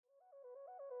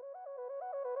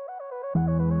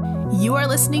You are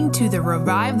listening to the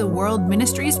Revive the World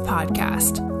Ministries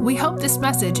podcast. We hope this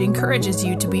message encourages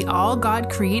you to be all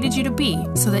God created you to be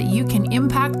so that you can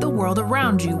impact the world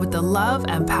around you with the love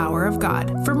and power of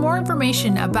God. For more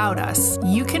information about us,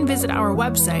 you can visit our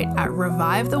website at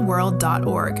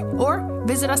revivetheworld.org or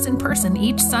visit us in person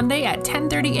each Sunday at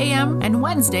 10:30 a.m. and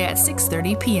Wednesday at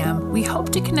 6:30 p.m. We hope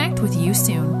to connect with you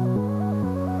soon.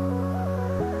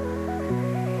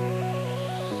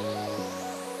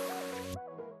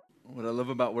 What I love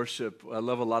about worship, I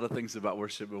love a lot of things about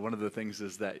worship, but one of the things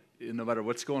is that no matter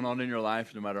what's going on in your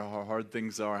life, no matter how hard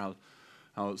things are,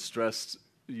 how stressed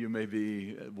you may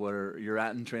be, where you're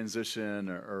at in transition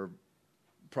or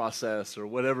process or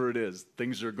whatever it is,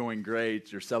 things are going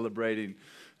great, you're celebrating,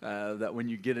 that when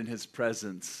you get in His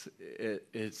presence,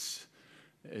 it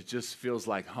just feels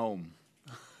like home.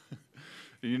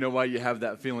 You know why you have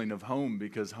that feeling of home?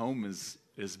 Because home is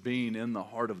being in the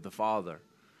heart of the Father.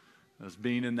 As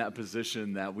being in that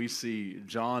position that we see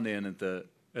John in at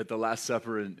the Last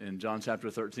Supper in John chapter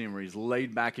 13, where he's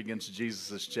laid back against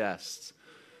Jesus' chest.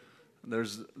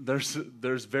 There's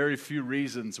very few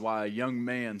reasons why a young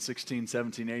man, 16,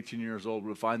 17, 18 years old,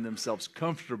 would find themselves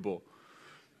comfortable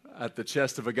at the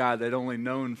chest of a guy they'd only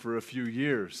known for a few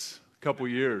years, a couple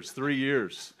years, 3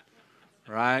 years,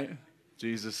 right?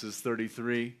 Jesus is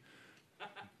 33.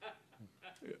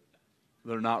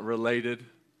 They're not related.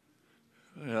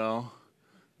 You know,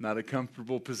 not a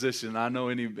comfortable position. I know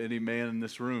any man in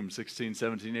this room, 16,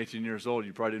 17, 18 years old,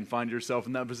 you probably didn't find yourself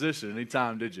in that position any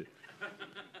time, did you?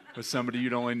 With somebody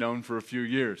you'd only known for a few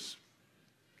years.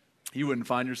 You wouldn't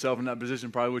find yourself in that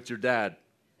position probably with your dad,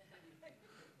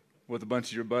 with a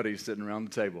bunch of your buddies sitting around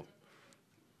the table.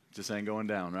 Just ain't going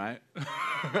down, right?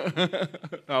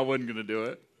 I wasn't going to do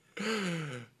it.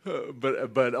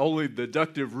 But only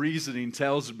deductive reasoning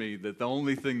tells me that the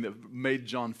only thing that made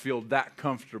John feel that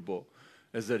comfortable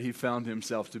is that he found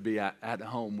himself to be at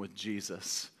home with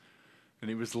Jesus. And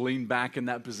he was leaned back in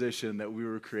that position that we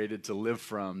were created to live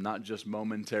from, not just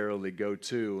momentarily go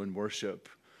to and worship.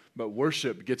 But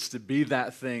worship gets to be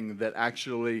that thing that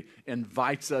actually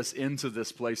invites us into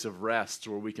this place of rest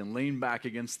where we can lean back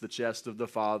against the chest of the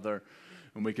Father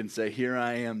and we can say, "Here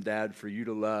I am, Dad, for you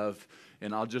to love.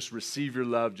 And I'll just receive your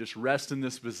love, just rest in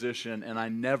this position, and I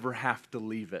never have to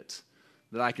leave it,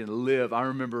 that I can live." I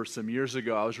remember some years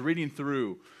ago, I was reading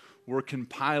through, we're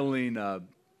compiling a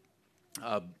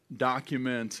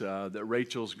document that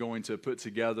Rachel's going to put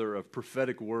together of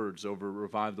prophetic words over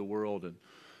Revive the World, and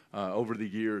over the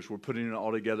years, we're putting it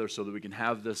all together so that we can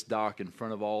have this doc in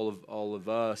front of all of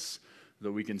us,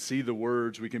 that we can see the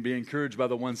words, we can be encouraged by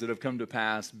the ones that have come to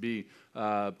pass, be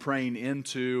praying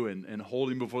into and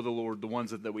holding before the Lord the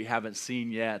ones that we haven't seen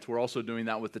yet. We're also doing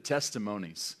that with the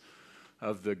testimonies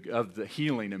of the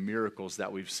healing and miracles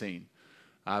that we've seen.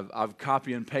 I've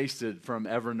copy and pasted from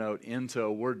Evernote into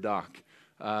a Word doc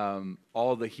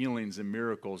all the healings and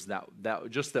miracles that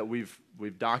we've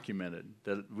documented,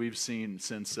 that we've seen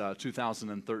since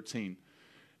 2013,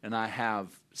 and I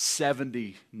have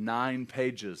 79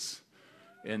 pages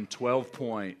in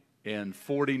 12-point and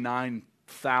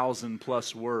 49,000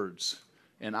 plus words,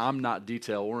 and I'm not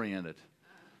detail-oriented.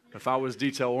 If I was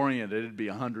detail-oriented, it'd be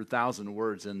 100,000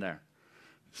 words in there.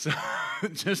 So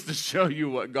just to show you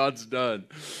what God's done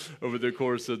over the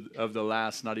course of the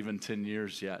last not even 10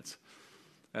 years yet.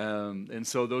 And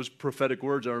so those prophetic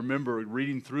words, I remember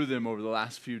reading through them over the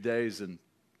last few days and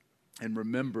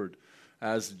remembered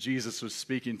as Jesus was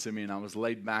speaking to me, and I was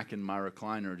laid back in my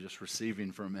recliner just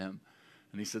receiving from Him.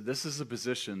 And He said, "This is a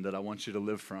position that I want you to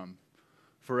live from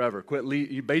forever.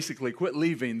 You basically quit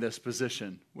leaving this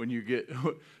position when you get,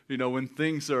 when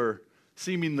things are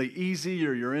seemingly easy,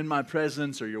 or you're in my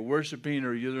presence, or you're worshiping,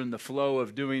 or you're in the flow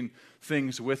of doing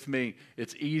things with me.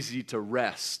 It's easy to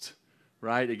rest,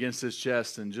 right, against His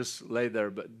chest and just lay there.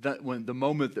 But when the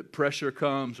moment that pressure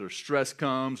comes, or stress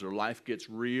comes, or life gets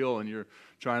real, and you're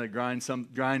trying to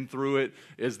grind through it,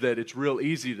 is that it's real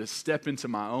easy to step into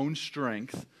my own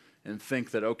strength and think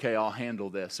that, okay, I'll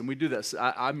handle this." And we do this.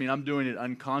 I mean, I'm doing it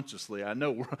unconsciously. I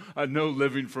know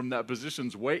living from that position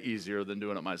is way easier than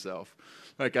doing it myself.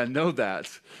 Like, I know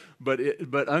that. But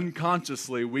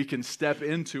unconsciously, we can step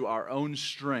into our own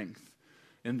strength.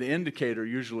 And the indicator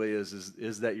usually is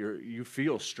that you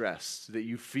feel stressed, that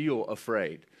you feel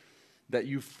afraid, that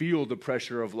you feel the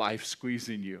pressure of life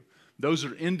squeezing you. Those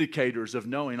are indicators of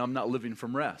knowing I'm not living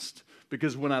from rest.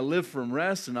 Because when I live from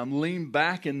rest and I'm leaned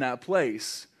back in that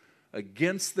place,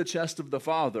 against the chest of the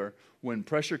Father, when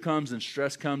pressure comes and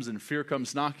stress comes and fear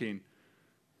comes knocking,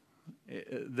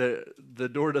 the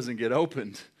door doesn't get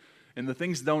opened, and the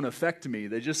things don't affect me.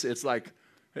 It's like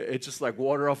It's just like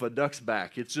water off a duck's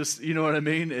back. It's just, you know what I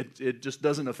mean? It just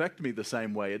doesn't affect me the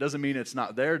same way. It doesn't mean it's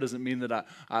not there. It doesn't mean that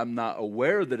I'm not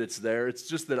aware that it's there. It's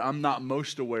just that I'm not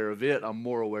most aware of it. I'm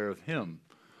more aware of him.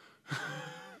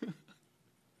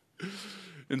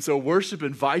 And so worship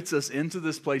invites us into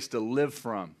this place to live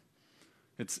from.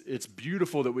 It's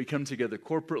beautiful that we come together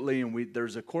corporately, and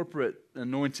there's a corporate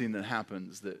anointing that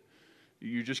happens that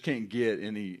you just can't get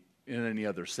in any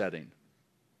other setting.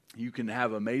 You can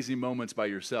have amazing moments by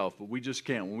yourself, but we just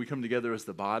can't. When we come together as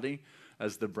the body,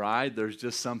 as the bride, there's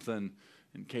just something,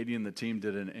 and Katie and the team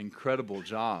did an incredible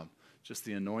job. Just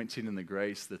the anointing and the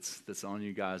grace that's on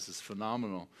you guys is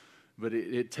phenomenal. But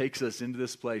it takes us into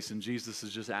this place, and Jesus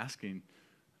is just asking,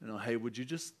 hey, would you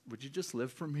just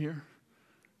live from here?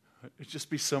 It'd just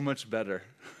be so much better.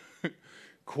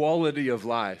 Quality of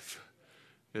life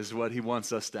is what he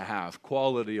wants us to have.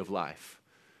 Quality of life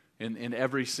in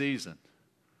every season.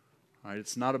 All right,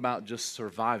 it's not about just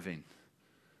surviving.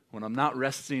 When I'm not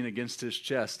resting against his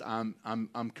chest,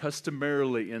 I'm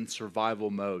customarily in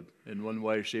survival mode in one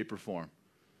way, shape, or form.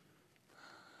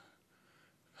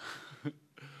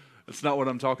 That's not what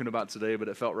I'm talking about today, but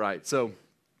it felt right. So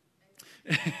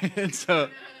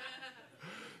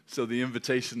the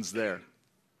invitation's there.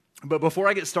 But before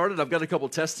I get started, I've got a couple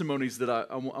testimonies that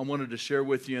I wanted to share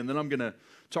with you, and then I'm going to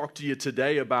talk to you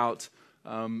today about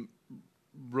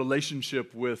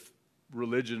relationship with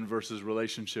religion versus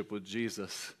relationship with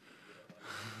Jesus.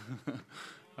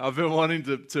 I've been wanting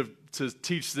to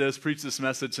teach this, preach this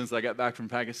message since I got back from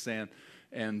Pakistan,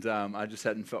 and I just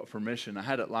hadn't felt permission. I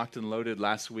had it locked and loaded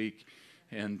last week,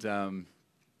 and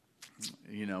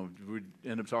we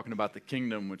ended up talking about the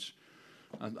kingdom, which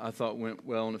I thought went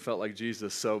well, and it felt like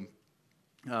Jesus. So,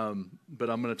 but I'm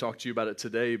going to talk to you about it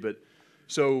today. But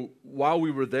so while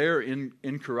we were there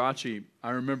in Karachi,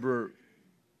 I remember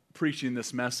preaching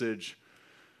this message.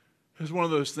 It's one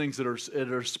of those things that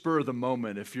are spur of the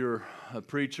moment. If you're a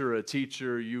preacher, a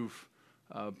teacher, you've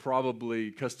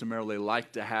probably customarily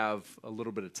like to have a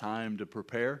little bit of time to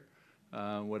prepare.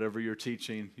 Whatever you're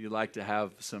teaching, you like to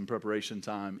have some preparation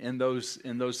time in those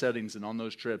settings and on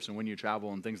those trips, and when you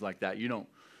travel and things like that. You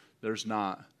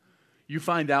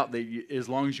find out that as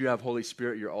long as you have Holy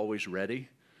Spirit, you're always ready.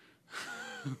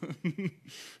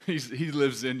 He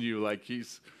lives in you like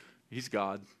he's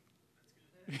God.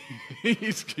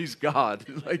 He's God.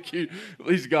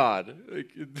 He's God.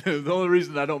 The only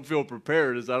reason I don't feel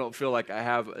prepared is I don't feel like I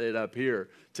have it up here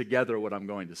together what I'm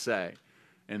going to say,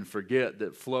 and forget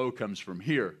that flow comes from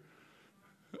here.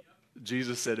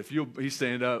 Jesus said, he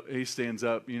stands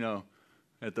up,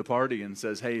 at the party and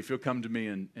says, hey, if you'll come to me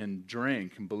and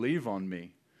drink and believe on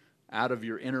me, out of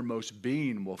your innermost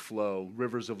being will flow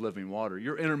rivers of living water.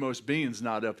 Your innermost being's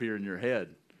not up here in your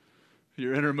head.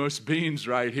 Your innermost being's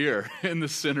right here in the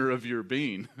center of your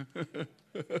being.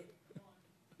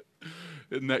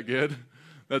 Isn't that good?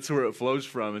 That's where it flows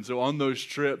from. And so on those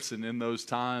trips and in those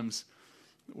times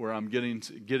where I'm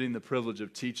getting the privilege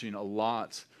of teaching a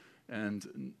lot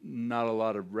and not a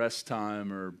lot of rest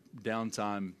time or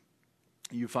downtime,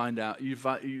 you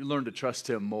learn to trust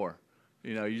him more.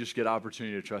 You just get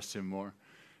opportunity to trust him more.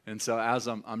 And so as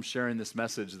I'm sharing this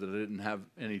message that I didn't have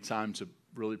any time to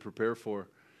really prepare for,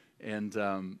 and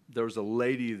there was a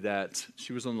lady that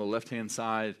she was on the left-hand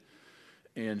side,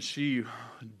 and she,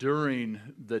 during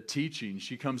the teaching,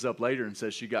 she comes up later and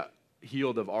says she got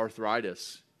healed of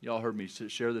arthritis. Y'all heard me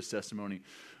share this testimony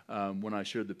when I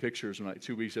shared the pictures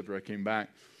 2 weeks after I came back.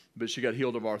 But she got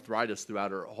healed of arthritis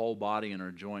throughout her whole body and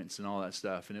her joints and all that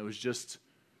stuff. And it was just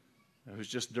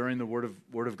during the Word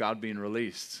of God being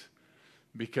released,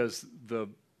 because the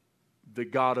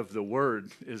God of the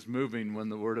Word is moving when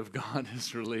the Word of God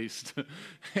is released.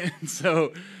 And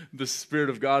so the Spirit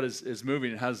of God is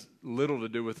moving. It has little to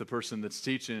do with the person that's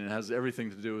teaching. It has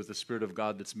everything to do with the Spirit of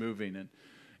God that's moving.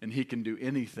 And he can do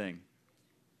anything.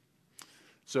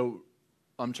 So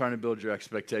I'm trying to build your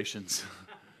expectations.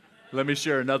 Let me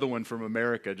share another one from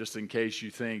America, just in case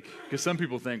you think, because some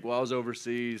people think, well, I was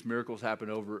overseas, miracles happen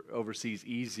overseas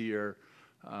easier.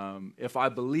 If I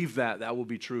believe that will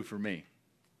be true for me.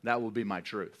 That will be my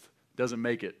truth. Doesn't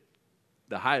make it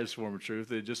the highest form of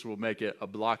truth. It just will make it a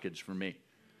blockage for me.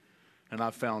 And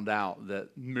I found out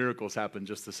that miracles happen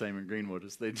just the same in Greenwood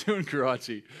as they do in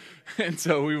Karachi. And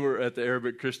so we were at the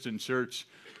Arabic Christian Church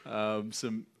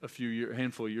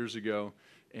handful of years ago,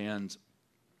 and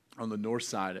on the north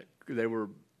side,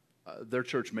 their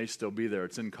church may still be there.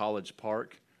 It's in College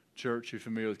Park Church. You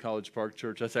familiar with College Park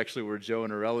Church? That's actually where Joe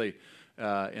and Areli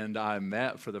and I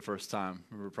met for the first time.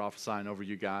 We were prophesying over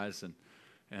you guys,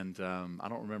 and I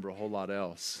don't remember a whole lot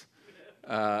else.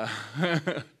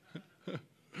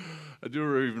 I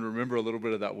do even remember a little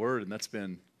bit of that word, and that's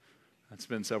been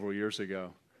several years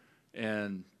ago.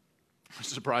 And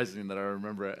it's surprising that I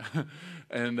remember it.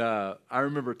 And I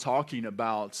remember talking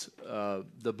about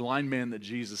the blind man that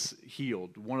Jesus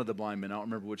healed, one of the blind men. I don't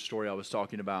remember which story I was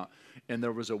talking about. And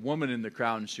there was a woman in the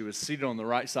crowd, and she was seated on the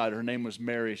right side. Her name was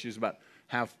Mary. She was about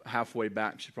halfway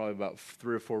back. She's probably about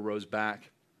 3 or 4 rows back.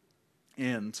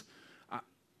 And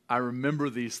I remember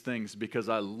these things because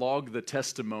I log the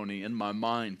testimony in my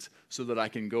mind so that I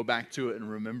can go back to it and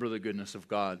remember the goodness of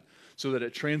God, so that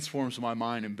it transforms my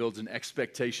mind and builds an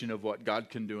expectation of what God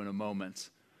can do in a moment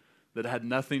that had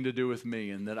nothing to do with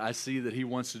me, and that I see that He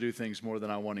wants to do things more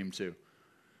than I want Him to.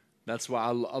 That's why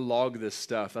I log this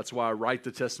stuff. That's why I write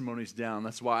the testimonies down.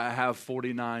 That's why I have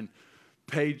 79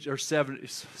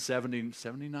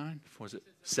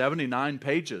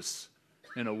 pages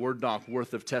in a Word doc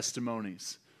worth of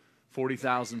testimonies.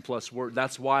 40,000 plus words.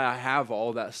 That's why I have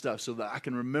all that stuff, so that I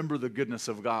can remember the goodness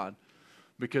of God.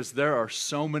 Because there are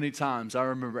so many times, I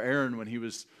remember Aaron when he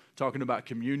was talking about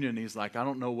communion, he's like, I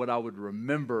don't know what I would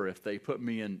remember if they put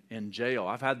me in jail.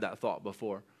 I've had that thought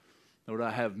before. Would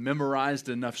I have memorized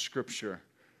enough scripture?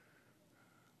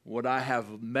 Would I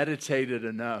have meditated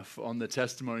enough on the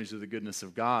testimonies of the goodness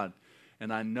of God?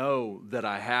 And I know that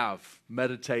I have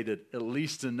meditated at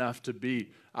least enough to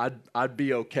be, I'd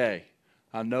be okay.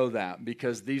 I know that,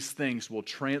 because these things will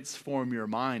transform your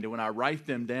mind. And when I write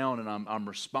them down and I'm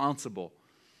responsible,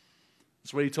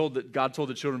 that's what God told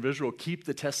the children of Israel, keep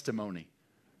the testimony.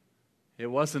 It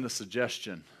wasn't a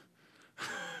suggestion.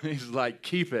 He's like,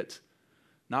 keep it.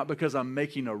 Not because I'm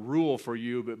making a rule for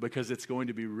you, but because it's going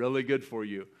to be really good for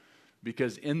you.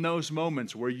 Because in those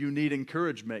moments where you need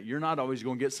encouragement, you're not always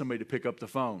going to get somebody to pick up the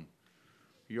phone.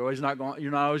 You're not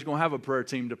always going to have a prayer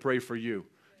team to pray for you.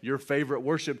 Your favorite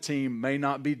worship team may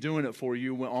not be doing it for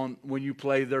you when you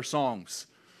play their songs.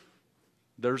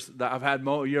 You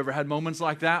ever had moments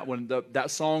like that when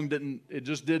that song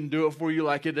just didn't do it for you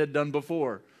like it had done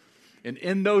before? And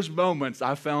in those moments,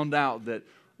 I found out that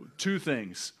 2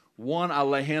 things. 1, I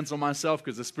lay hands on myself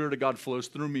because the Spirit of God flows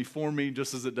through me for me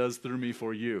just as it does through me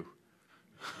for you.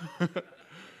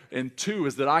 And 2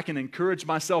 is that I can encourage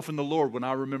myself in the Lord when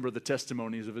I remember the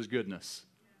testimonies of His goodness.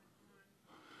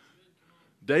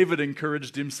 David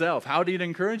encouraged himself. How did he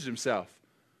encourage himself?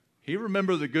 He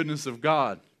remembered the goodness of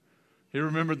God. He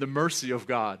remembered the mercy of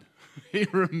God. He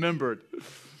remembered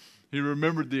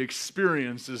the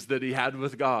experiences that he had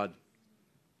with God.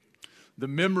 The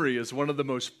memory is one of the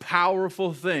most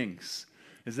powerful things,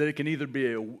 is that it can either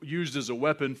be used as a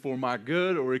weapon for my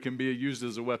good, or it can be used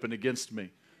as a weapon against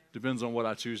me. Depends on what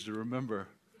I choose to remember.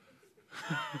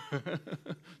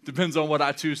 Depends on what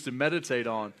I choose to meditate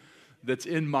on that's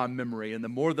in my memory. And the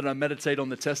more that I meditate on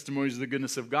the testimonies of the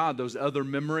goodness of God, those other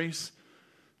memories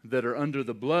that are under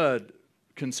the blood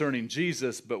concerning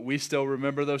Jesus, but we still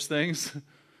remember those things,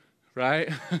 right?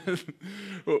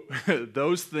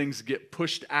 Those things get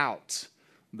pushed out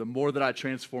the more that I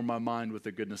transform my mind with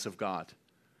the goodness of God.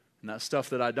 And that stuff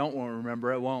that I don't want to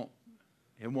remember, it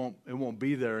won't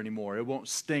be there anymore. It won't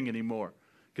sting anymore.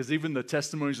 Because even the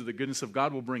testimonies of the goodness of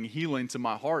God will bring healing to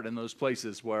my heart in those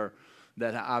places where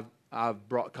that I've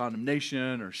brought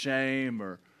condemnation or shame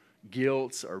or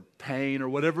guilt or pain or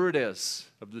whatever it is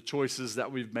of the choices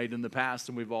that we've made in the past,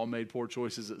 and we've all made poor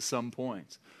choices at some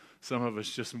point. Some of us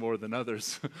just more than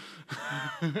others.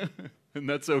 And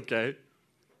that's okay.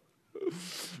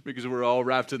 Because we're all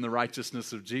wrapped in the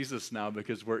righteousness of Jesus now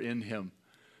because we're in Him.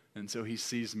 And so He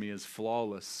sees me as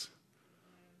flawless,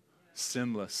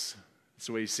 sinless. That's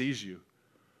the way He sees you.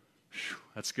 Whew,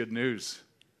 that's good news.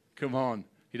 Come on.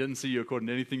 He doesn't see you according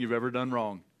to anything you've ever done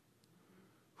wrong.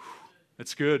 Whew,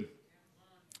 that's good.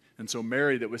 And so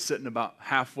Mary, that was sitting about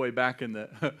halfway back in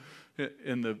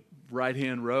the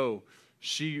right-hand row,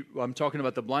 I'm talking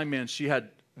about the blind man, she had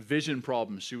vision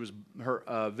problems.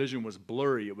 Her vision was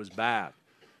blurry. It was bad.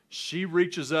 She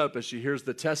reaches up as she hears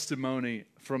the testimony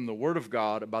from the Word of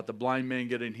God about the blind man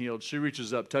getting healed. She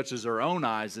reaches up, touches her own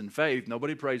eyes in faith.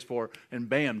 Nobody prays for her. And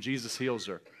bam, Jesus heals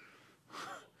her.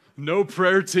 No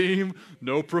prayer team,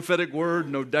 no prophetic word,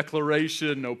 no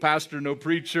declaration, no pastor, no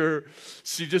preacher.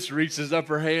 She just reaches up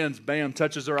her hands, bam,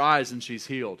 touches her eyes, and she's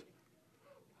healed.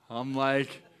 I'm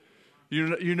like,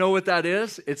 you know what that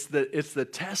is? It's the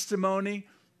testimony.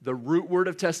 The root word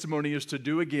of testimony is to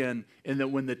do again, and that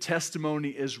when the testimony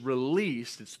is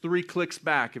released, it's 3 clicks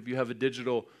back if you have a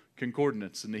digital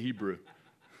concordance in the Hebrew.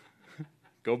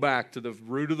 Go back to the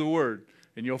root of the word,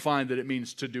 and you'll find that it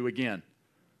means to do again.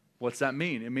 What's that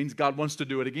mean? It means God wants to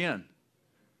do it again.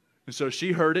 And so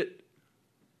she heard it,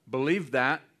 believed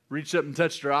that, reached up and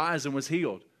touched her eyes and was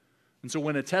healed. And so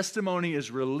when a testimony is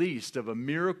released of a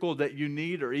miracle that you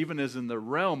need, or even is in the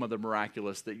realm of the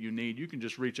miraculous that you need, you can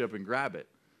just reach up and grab it.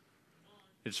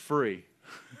 It's free.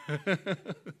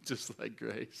 Just like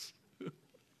grace.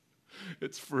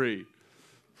 It's free.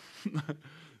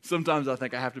 Sometimes I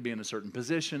think I have to be in a certain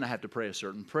position. I have to pray a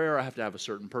certain prayer. I have to have a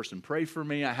certain person pray for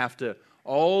me. I have to,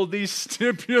 all these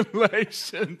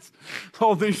stipulations.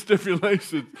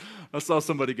 I saw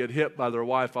somebody get hit by their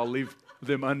wife. I'll leave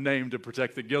them unnamed to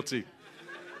protect the guilty.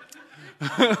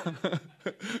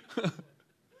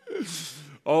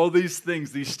 All these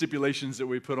things, these stipulations that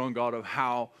we put on God of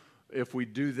how, if we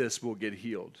do this, we'll get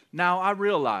healed. Now, I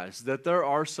realize that there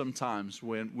are some times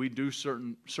when we do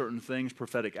certain things,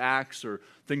 prophetic acts or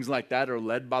things like that are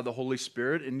led by the Holy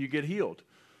Spirit and you get healed.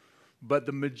 But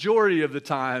the majority of the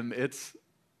time, it's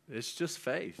just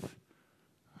faith.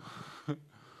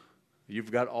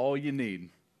 You've got all you need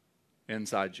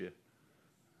inside you.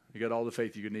 You got all the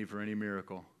faith you can need for any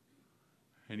miracle.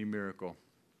 Any miracle.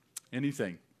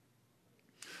 Anything.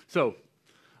 So,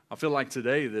 I feel like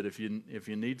today that if you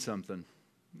need something,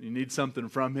 you need something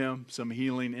from Him, some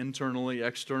healing internally,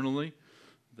 externally,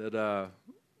 that the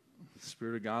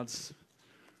Spirit of God's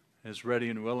is ready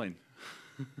and willing.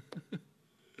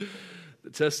 The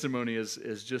testimony is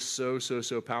just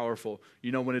so powerful.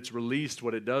 You know, when it's released,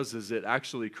 what it does is it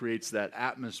actually creates that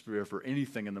atmosphere for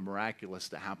anything in the miraculous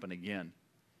to happen again.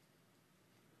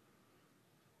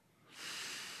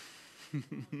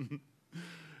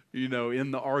 You know,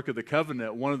 in the Ark of the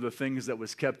Covenant, one of the things that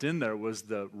was kept in there was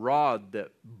the rod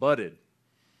that budded.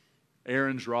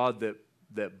 Aaron's rod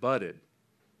that budded.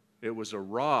 It was a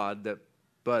rod that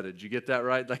budded. You get that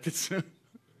right? Like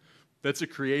that's a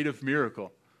creative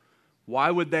miracle.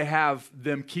 Why would they have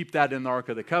them keep that in the Ark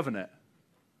of the Covenant?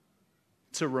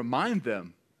 To remind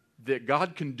them that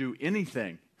God can do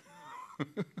anything.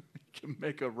 He can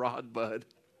make a rod bud.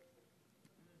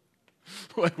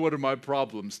 Like, what are my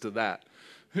problems to that?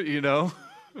 You know?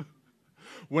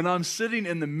 When I'm sitting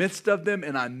in the midst of them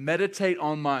and I meditate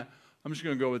on I'm just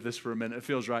going to go with this for a minute. It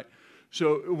feels right.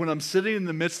 So when I'm sitting in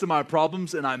the midst of my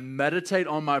problems and I meditate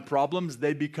on my problems,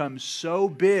 they become so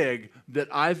big that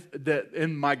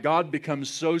my God becomes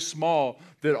so small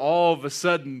that all of a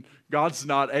sudden God's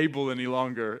not able any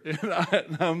longer.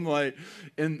 And I'm like,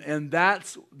 and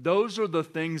those are the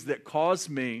things that cause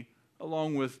me,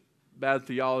 along with bad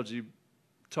theology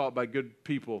taught by good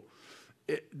people,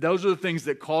 those are the things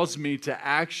that cause me to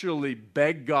actually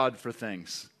beg God for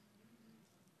things.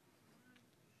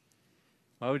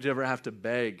 Why would you ever have to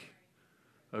beg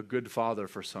a good father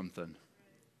for something?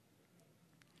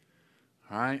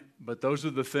 All right? But those are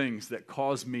the things that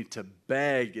cause me to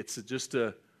beg. It's just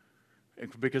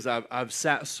because I've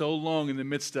sat so long in the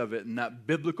midst of it, and that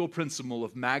biblical principle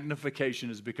of magnification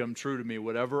has become true to me.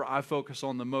 Whatever I focus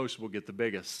on the most will get the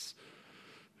biggest.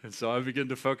 And so I begin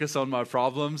to focus on my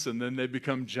problems, and then they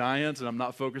become giants, and I'm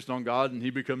not focused on God, and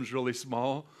He becomes really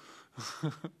small.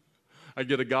 I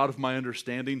get a God of my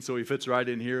understanding, so He fits right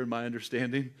in here in my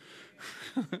understanding.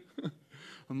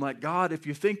 I'm like, God, if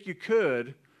you think you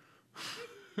could,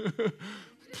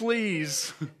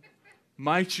 please,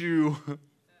 might you,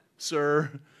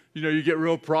 sir? You know, you get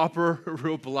real proper,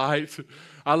 real polite.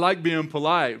 I like being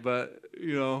polite, but,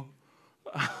 you know,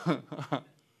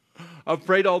 I've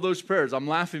prayed all those prayers. I'm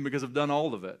laughing because I've done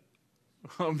all of it.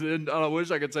 I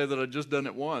wish I could say that I'd just done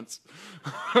it once.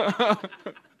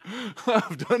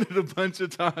 I've done it a bunch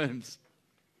of times.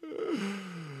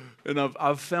 And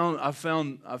I've found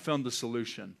the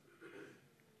solution.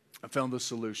 I found the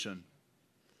solution.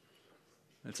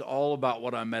 It's all about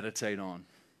what I meditate on.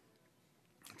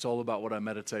 It's all about what I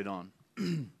meditate on.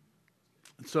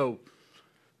 So,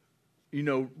 you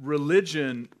know,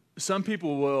 religion, some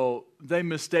people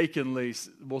mistakenly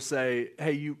will say,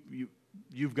 hey,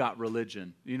 you've got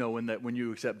religion. You know, when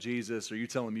you accept Jesus, or you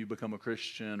tell them you become a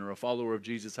Christian or a follower of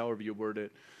Jesus, however you word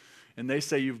it, and they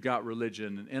say you've got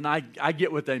religion. And I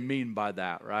get what they mean by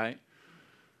that, right?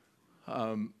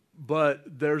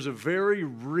 But there's a very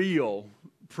real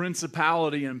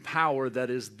principality and power that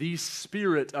is the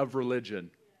spirit of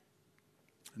religion.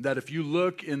 That if you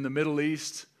look in the Middle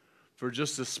East for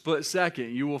just a split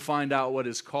second, you will find out what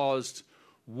has caused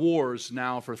wars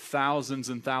now for thousands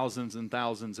and thousands and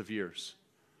thousands of years.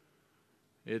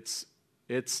 It's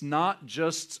not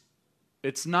just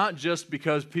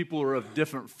because people are of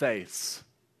different faiths.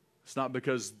 It's not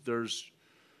because there's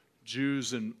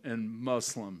Jews and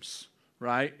Muslims,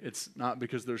 right? It's not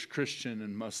because there's Christian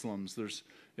and Muslims.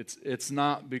 It's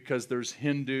not because there's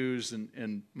Hindus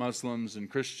and Muslims and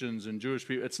Christians and Jewish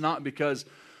people. It's not because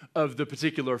of the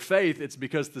particular faith. It's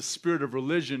because the spirit of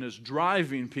religion is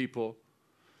driving people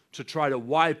to try to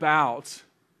wipe out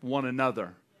one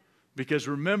another. Because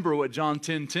remember what John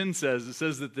 10:10 says. It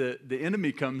says that the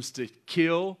enemy comes to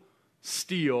kill,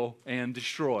 steal, and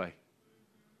destroy.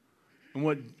 And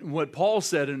what Paul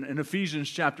said in Ephesians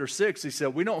chapter 6, he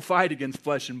said, we don't fight against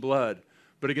flesh and blood,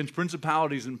 but against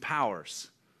principalities and powers,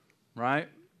 right?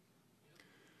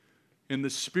 In the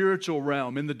spiritual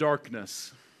realm, in the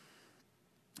darkness,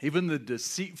 even the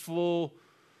deceitful,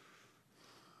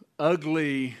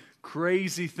 ugly,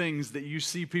 crazy things that you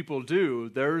see people do,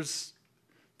 there's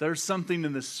something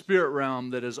in the spirit realm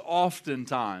that has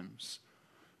oftentimes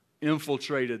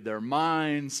infiltrated their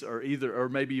minds, or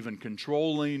maybe even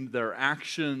controlling their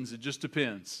actions. It just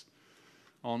depends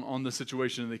on the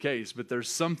situation and the case. But there's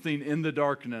something in the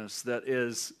darkness that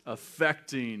is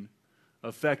affecting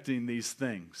these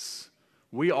things.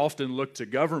 We often look to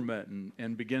government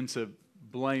and begin to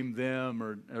blame them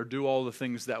or do all the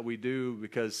things that we do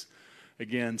because,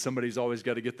 again, somebody's always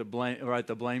got to get the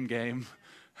blame game.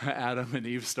 Adam and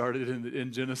Eve started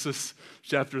in Genesis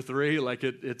chapter 3. Like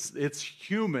it's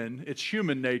human. It's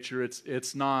human nature.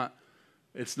 It's not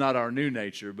our new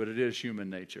nature, but it is human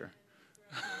nature.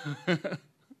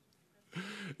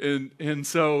 and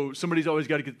so somebody's always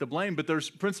got to get the blame. But there's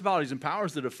principalities and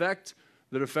powers that affect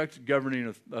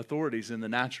governing authorities in the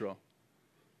natural.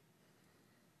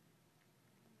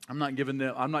 I'm not giving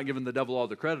the devil all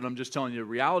the credit. I'm just telling you the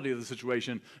reality of the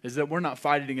situation is that we're not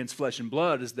fighting against flesh and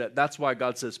blood. That's why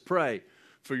God says pray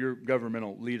for your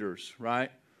governmental leaders,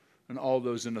 right? And all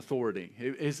those in authority.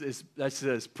 That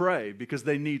says pray because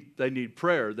they need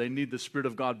prayer. They need the Spirit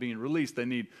of God being released. They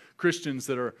need Christians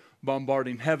that are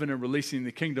bombarding heaven and releasing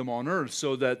the kingdom on earth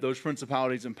so that those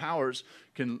principalities and powers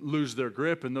can lose their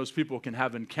grip and those people can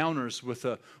have encounters with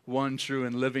a one true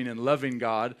and living and loving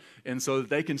God, and so that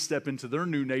they can step into their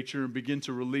new nature and begin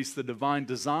to release the divine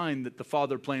design that the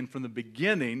Father planned from the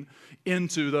beginning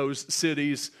into those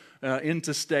cities,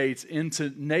 into states,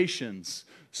 into nations,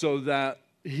 so that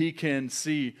He can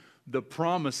see the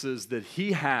promises that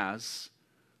He has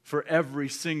for every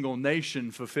single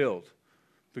nation fulfilled.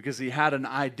 Because He had an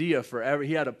idea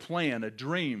He had a plan, a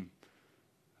dream,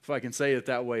 if I can say it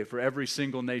that way, for every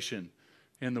single nation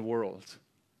in the world.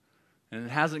 And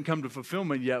it hasn't come to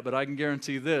fulfillment yet, but I can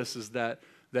guarantee this, is that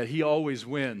He always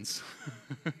wins.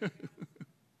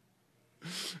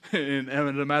 and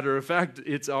as a matter of fact,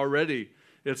 it's already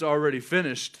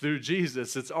finished through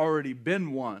Jesus. It's already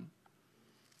been won.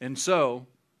 And so,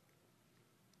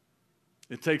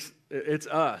 it's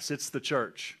us, it's the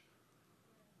church.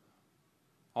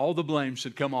 All the blame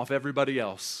should come off everybody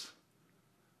else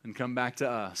and come back to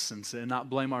us and not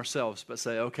blame ourselves, but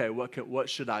say, okay, what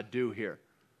should I do here?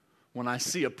 When I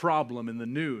see a problem in the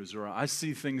news or I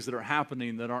see things that are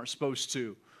happening that aren't supposed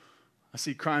to, I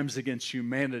see crimes against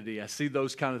humanity, I see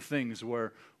those kind of things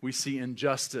where we see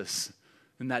injustice,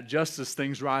 and that justice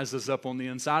things rises up on the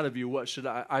inside of you. What should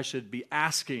I should be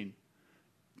asking?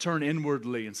 Turn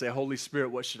inwardly and say, Holy Spirit,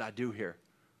 what should I do here?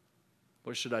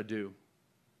 What should I do?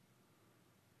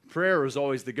 Prayer is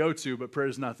always the go-to, but prayer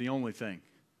is not the only thing.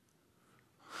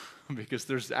 Because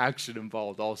there's action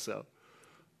involved also,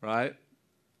 right?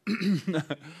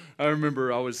 I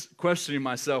remember I was questioning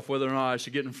myself whether or not I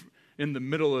should get in the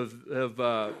middle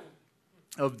of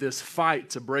this fight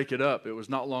to break it up. It was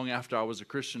not long after I was a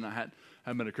Christian. I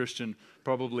had been a Christian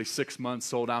probably 6 months,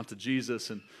 sold out to Jesus,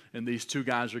 and these two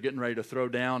guys were getting ready to throw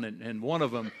down, and one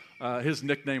of them, his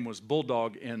nickname was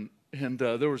Bulldog, and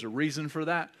there was a reason for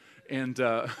that. And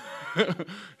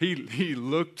he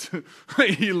looked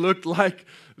like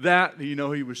that. You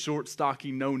know, he was short,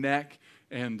 stocky, no neck,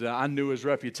 and I knew his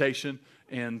reputation.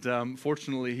 And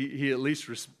fortunately, he at least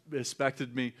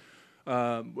respected me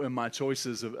in my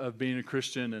choices of being a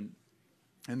Christian.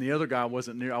 And the other guy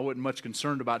wasn't near. I wasn't much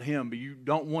concerned about him. But you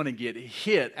don't want to get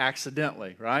hit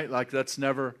accidentally, right? Like that's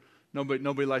never.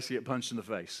 Nobody likes to get punched in the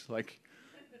face. Like,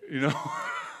 you know.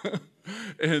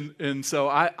 And so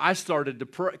I started to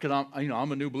pray because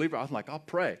I'm a new believer. I was like, I'll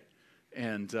pray,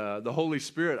 and the Holy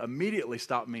Spirit immediately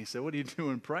stopped me and said, "What are you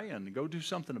doing praying? Go do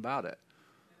something about it."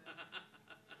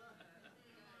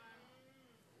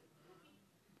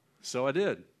 So I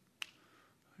did,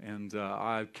 and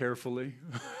I carefully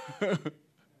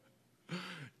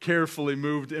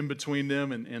moved in between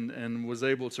them and was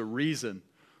able to reason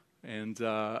and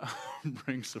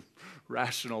bring some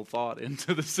rational thought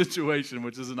into the situation,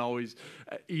 which isn't always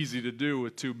easy to do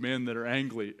with two men that are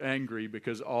angry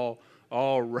because all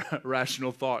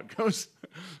rational thought goes.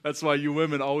 That's why you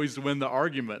women always win the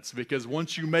arguments, because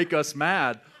once you make us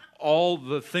mad, all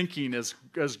the thinking is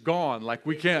gone. Like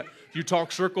we can't, you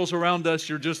talk circles around us,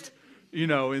 you're just,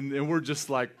 and we're just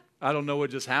like, I don't know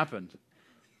what just happened.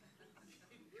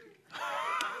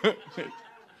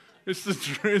 It's the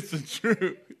truth. It's the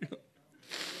truth.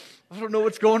 I don't know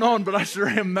what's going on, but I sure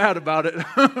am mad about it.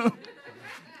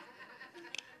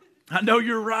 I know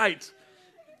you're right,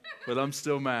 but I'm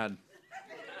still mad.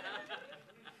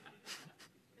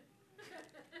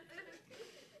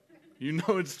 You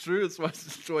know it's true. That's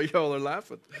why y'all are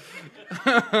laughing.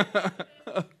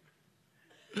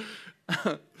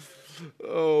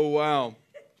 Oh, wow.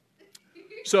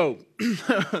 So,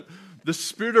 the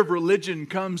spirit of religion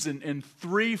comes in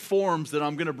three forms that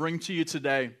I'm going to bring to you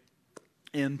today.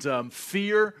 And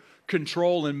fear,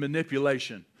 control, and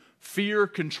manipulation. Fear,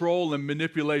 control, and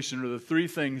manipulation are the three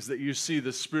things that you see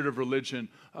the spirit of religion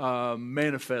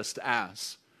manifest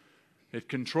as. It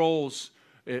controls,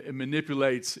 it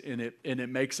manipulates, and it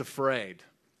makes afraid.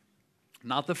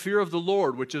 Not the fear of the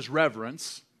Lord, which is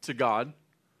reverence to God,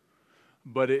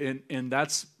 but and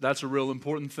that's a real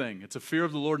important thing. It's a fear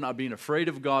of the Lord, not being afraid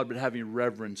of God, but having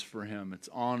reverence for Him. It's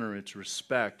honor, it's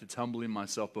respect, it's humbling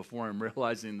myself before Him,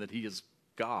 realizing that He is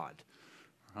God,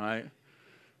 right?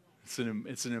 It's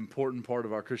an important part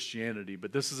of our Christianity,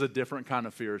 but this is a different kind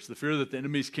of fear. It's the fear that the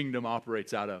enemy's kingdom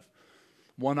operates out of.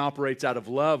 One operates out of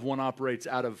love, one operates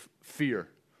out of fear.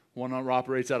 One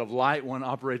operates out of light, one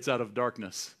operates out of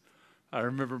darkness. I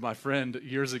remember my friend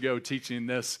years ago teaching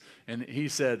this, and he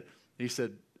said,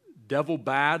 devil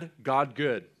bad, God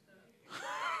good.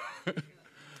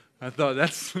 I thought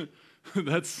that's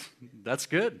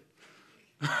good.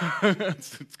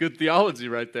 It's good theology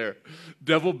right there.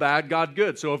 Devil bad, God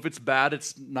good. So if it's bad,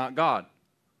 it's not God.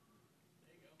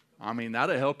 I mean,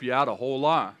 that'll help you out a whole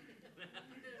lot.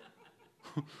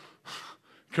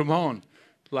 Come on.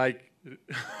 Like,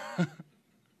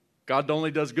 God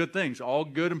only does good things. All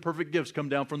good and perfect gifts come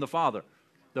down from the Father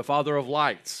of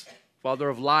lights, Father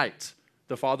of light,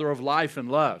 the Father of life and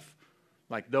love.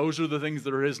 Like, those are the things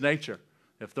that are His nature.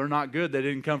 If they're not good, they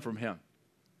didn't come from Him.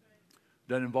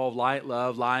 Doesn't involve light,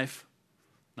 love, life,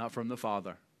 not from the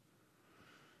Father.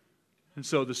 And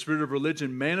so the spirit of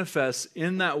religion manifests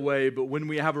in that way, but when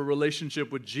we have a relationship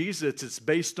with Jesus, it's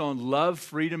based on love,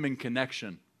 freedom, and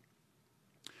connection.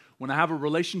 When I have a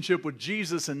relationship with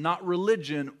Jesus and not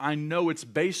religion, I know it's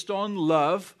based on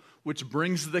love, which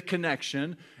brings the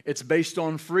connection. It's based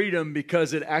on freedom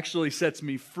because it actually sets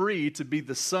me free to be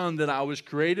the son that I was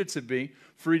created to be,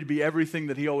 free to be everything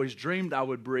that He always dreamed I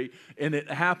would be. And it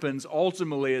happens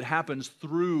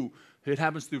through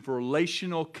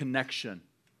relational connection.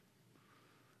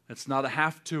 It's not a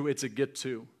have to, it's a get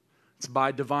to. It's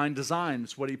by divine design.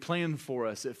 It's what He planned for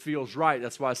us. It feels right.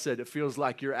 That's why I said it feels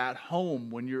like you're at home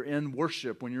when you're in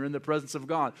worship, when you're in the presence of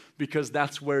God, because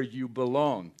that's where you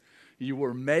belong. You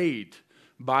were made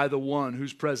by the one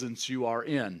whose presence you are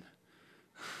in.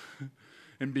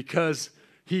 And because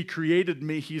He created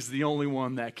me, He's the only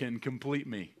one that can complete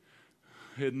me.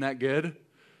 Isn't that good?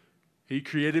 He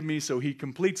created me, so He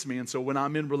completes me. And so when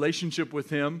I'm in relationship with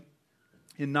Him,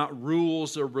 and not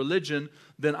rules or religion,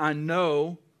 then I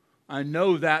know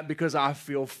that because I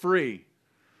feel free.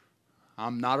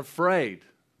 I'm not afraid.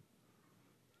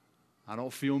 I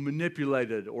don't feel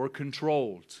manipulated or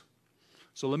controlled.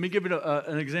 So let me give you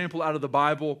an example out of the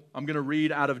Bible. I'm going to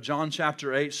read out of John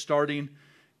chapter 8, starting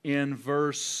in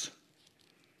verse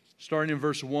 1.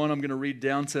 I'm going to read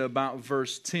down to about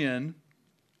verse 10.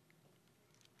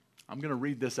 I'm going to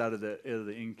read this out of the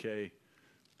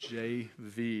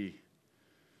NKJV.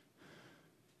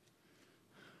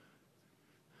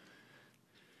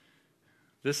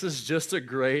 This is just a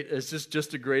great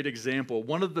example.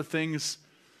 One of the things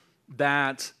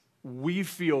that we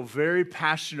feel very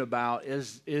passionate about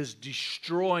is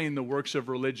destroying the works of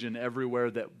religion everywhere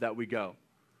that we go.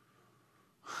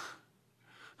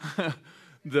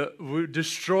 We're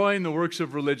destroying the works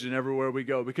of religion everywhere we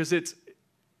go because it's,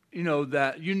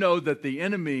 that the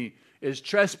enemy is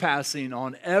trespassing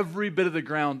on every bit of the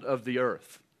ground of the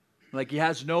earth. Like, he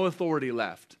has no authority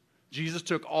left. Jesus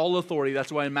took all authority.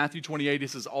 That's why in Matthew 28 He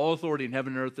says, all authority in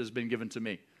heaven and earth has been given to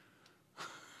me.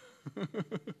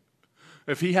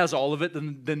 If He has all of it,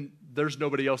 then there's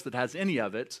nobody else that has any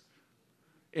of it.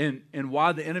 And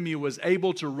why the enemy was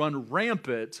able to run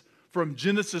rampant from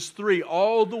Genesis 3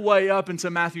 all the way up into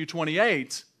Matthew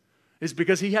 28 is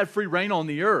because he had free reign on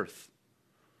the earth.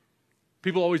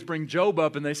 People always bring Job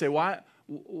up and they say, why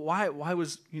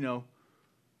was,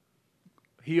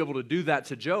 he able to do that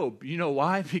to Job? You know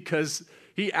why? Because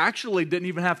he actually didn't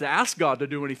even have to ask God to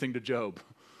do anything to Job.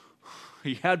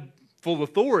 He had full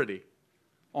authority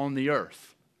on the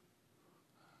earth.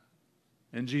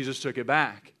 And Jesus took it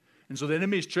back. And so the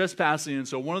enemy is trespassing. And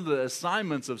so one of the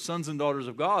assignments of sons and daughters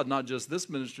of God, not just this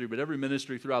ministry, but every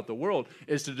ministry throughout the world,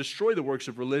 is to destroy the works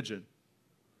of religion.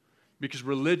 Because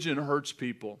religion hurts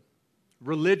people.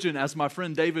 Religion, as my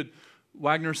friend David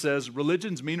Wagner says,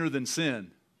 religion's meaner than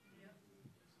sin.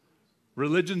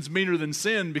 Religion's meaner than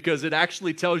sin because it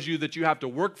actually tells you that you have to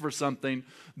work for something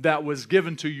that was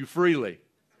given to you freely.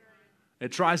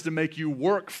 It tries to make you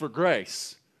work for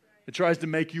grace. It tries to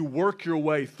make you work your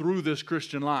way through this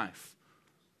Christian life.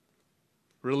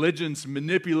 Religion's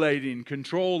manipulating,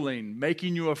 controlling,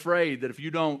 making you afraid that if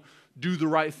you don't do the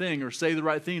right thing or say the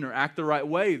right thing or act the right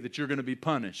way, that you're going to be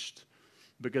punished.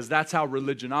 Because that's how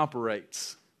religion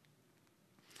operates.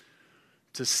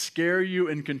 To scare you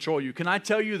and control you. Can I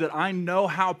tell you that I know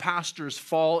how pastors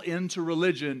fall into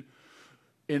religion,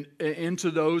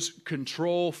 into those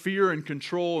control, fear and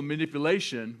control and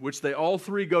manipulation, which they all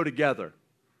three go together.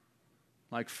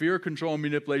 Like fear, control, and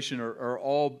manipulation are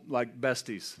all like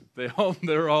besties.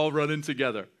 They're all running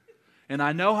together. And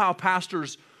I know how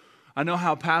pastors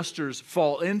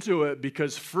fall into it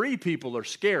because free people are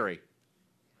scary.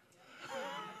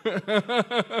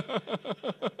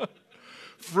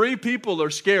 Free people are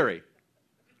scary.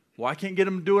 Well, I can't get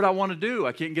them to do what I want to do.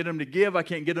 I can't get them to give. I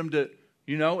can't get them to,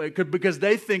 because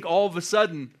they think all of a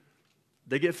sudden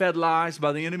they get fed lies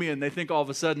by the enemy and they think all of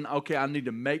a sudden, okay, I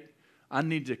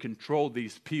need to control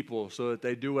these people so that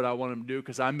they do what I want them to do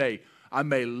because I may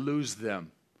lose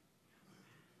them.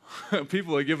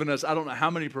 People are giving us, I don't know how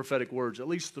many prophetic words, at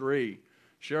least 3.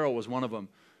 Cheryl was one of them.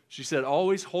 She said,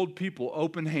 always hold people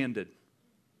open-handed.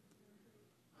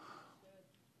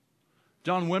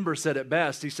 John Wimber said it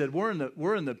best. He said, we're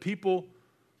in the people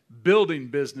building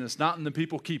business, not in the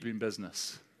people keeping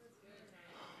business.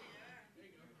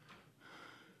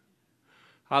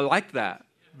 I like that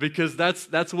because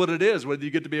that's what it is. Whether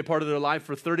you get to be a part of their life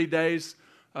for 30 days,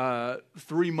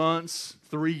 3 months,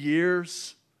 3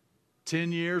 years,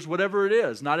 10 years, whatever it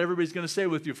is. Not everybody's going to stay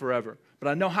with you forever. But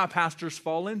I know how pastors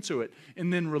fall into it.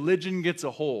 And then religion gets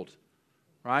a hold,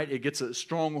 right? It gets a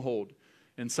stronghold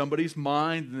in somebody's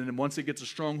mind, and then once it gets a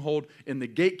stronghold in the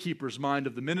gatekeeper's mind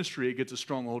of the ministry, it gets a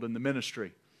stronghold in the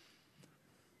ministry.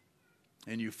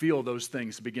 And you feel those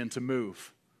things begin to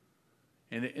move.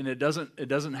 And it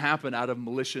doesn't happen out of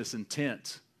malicious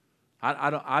intent.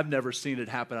 I've never seen it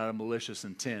happen out of malicious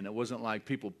intent. It wasn't like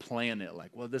people plan it,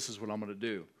 like, well, this is what I'm going to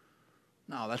do.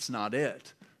 No, that's not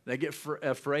it. They get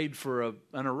afraid for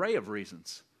an array of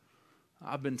reasons.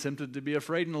 I've been tempted to be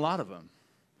afraid in a lot of them.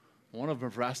 One of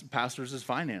them for pastors is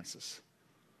finances.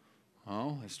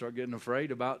 Oh, they start getting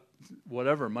afraid about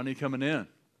whatever, money coming in.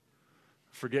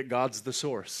 Forget God's the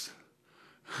source.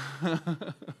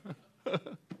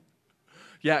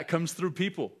 Yeah, it comes through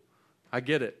people. I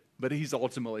get it. But He's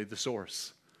ultimately the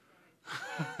source.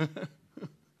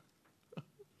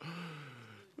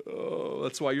 Oh,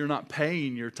 that's why you're not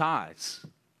paying your tithes.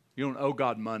 You don't owe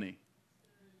God money.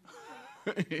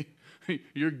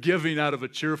 You're giving out of a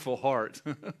cheerful heart.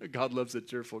 God loves a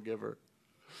cheerful giver.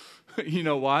 You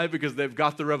know why? Because they've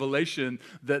got the revelation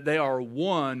that they are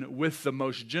one with the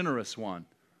most generous one.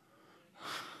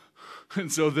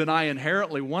 And so then I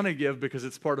inherently want to give because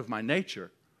it's part of my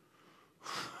nature.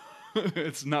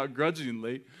 It's not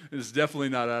grudgingly. It's definitely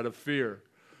not out of fear.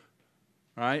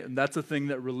 Right? And that's a thing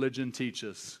that religion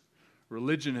teaches.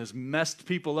 Religion has messed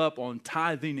people up on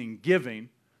tithing and giving,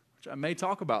 which I may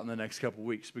talk about in the next couple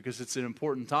weeks because it's an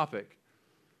important topic.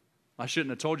 I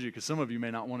shouldn't have told you because some of you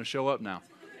may not want to show up now.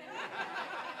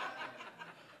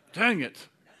 Dang it.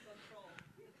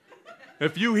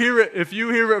 If you hear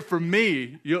it from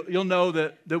me, you'll know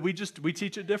that we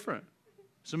teach it different.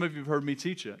 Some of you have heard me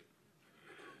teach it.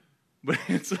 But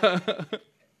it's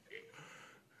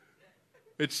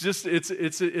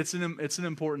an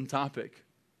important topic.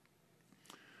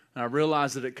 And I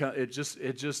realize that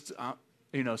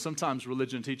sometimes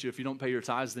religion teaches you if you don't pay your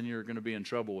tithes, then you're going to be in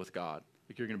trouble with God.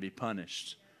 Like you're going to be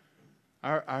punished.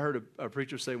 I heard a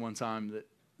preacher say one time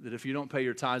that if you don't pay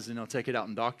your tithes, then they'll take it out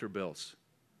in doctor bills.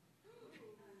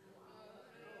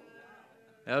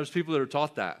 Now, there's people that are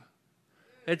taught that.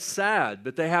 It's sad,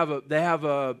 but they have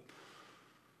a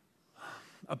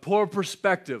poor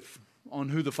perspective on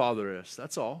who the Father is.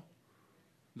 That's all.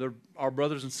 They're our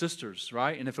brothers and sisters,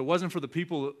 right? And if it wasn't for the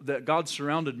people that God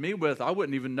surrounded me with, I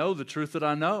wouldn't even know the truth that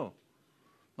I know.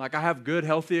 Like I have good,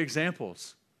 healthy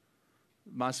examples.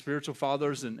 My spiritual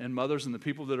fathers and mothers and the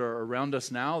people that are around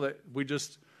us now, that we're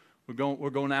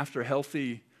going after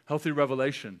healthy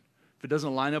revelation. If it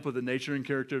doesn't line up with the nature and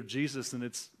character of Jesus, then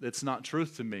it's not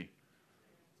truth to me.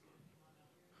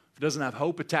 If it doesn't have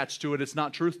hope attached to it, it's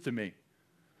not truth to me. It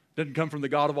doesn't come from the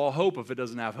God of all hope if it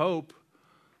doesn't have hope.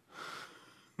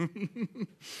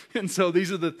 And so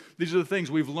these are the things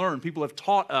we've learned. People have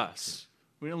taught us.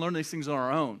 We didn't learn these things on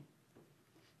our own.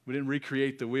 We didn't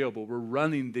recreate the wheel, but we're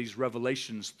running these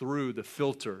revelations through the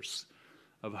filters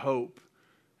of hope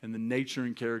and the nature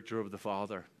and character of the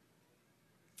Father.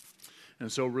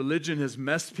 And so religion has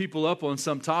messed people up on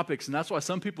some topics, and that's why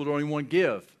some people don't even want to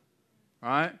give,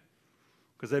 right?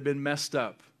 Because they've been messed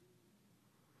up.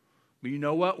 But you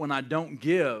know what? When I don't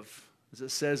give, as it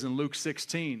says in Luke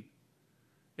 16,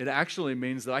 it actually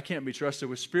means that I can't be trusted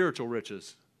with spiritual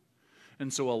riches.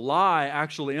 And so a lie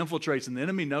actually infiltrates, and the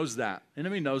enemy knows that. The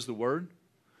enemy knows the word.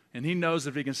 And he knows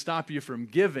if he can stop you from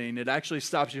giving, it actually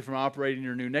stops you from operating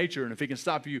your new nature. And if he can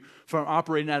stop you from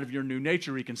operating out of your new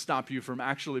nature, he can stop you from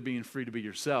actually being free to be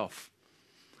yourself,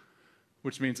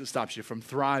 which means it stops you from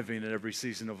thriving at every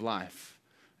season of life.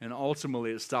 And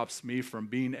ultimately, it stops me from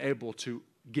being able to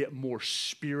get more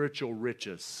spiritual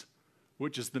riches,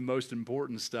 which is the most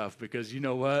important stuff. Because you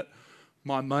know what?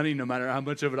 My money, no matter how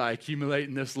much of it I accumulate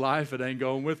in this life, it ain't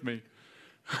going with me.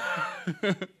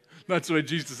 That's why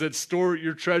Jesus said, store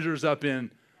your treasures up in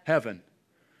heaven.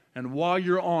 And while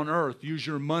you're on earth, use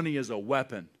your money as a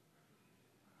weapon.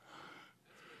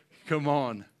 Come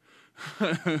on.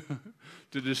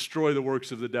 To destroy the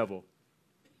works of the devil.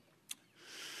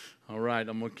 All right,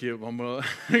 I'm going to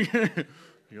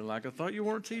You're like, I thought you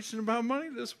weren't teaching about money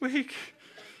this week.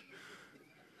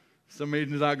 Somebody's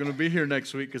not going to be here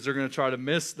next week because they're going to try to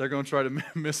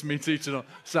miss me teaching on.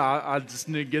 So I just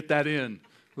need to get that in.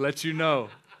 Let you know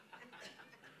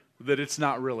that it's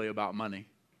not really about money.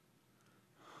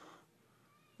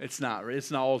 It's not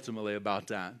ultimately about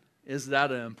that. Is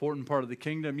that an important part of the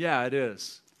kingdom? Yeah, it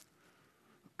is.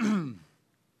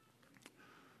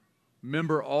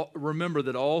 Remember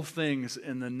that all things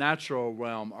in the natural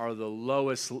realm are the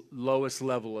lowest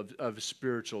level of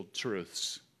spiritual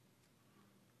truths.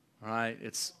 All right?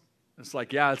 It's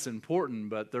like, yeah, it's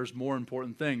important, but there's more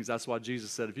important things. That's why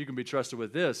Jesus said, if you can be trusted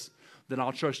with this, then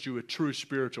I'll trust you with true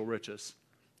spiritual riches.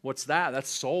 What's that? That's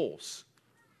souls,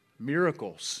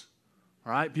 miracles,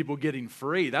 all right? People getting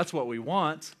free. That's what we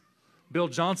want. Bill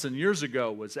Johnson years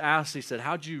ago was asked, he said,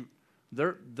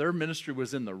 their ministry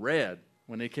was in the red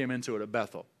when they came into it at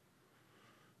Bethel.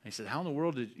 And he said, how in the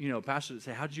world did, pastor would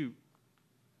say, how'd you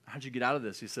get out of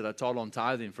this? He said, I taught on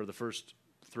tithing for the first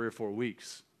 3 or 4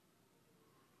 weeks.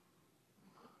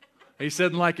 He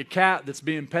said, like a cat that's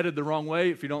being petted the wrong way,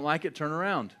 if you don't like it, turn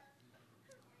around.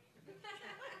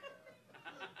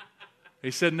 He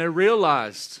said, and they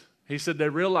realized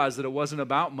that it wasn't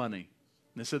about money.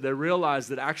 They said they realized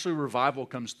that actually revival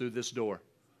comes through this door.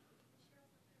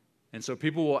 And so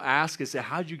people will ask and say,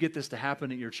 how'd you get this to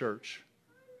happen at your church?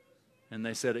 And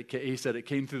he said it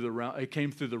came through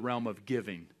the realm of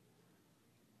giving.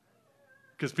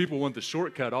 Because people want the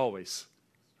shortcut always,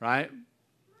 right?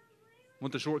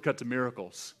 Want the shortcut to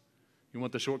miracles. You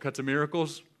want the shortcut to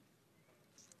miracles?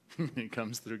 It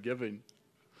comes through giving.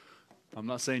 I'm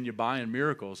not saying you're buying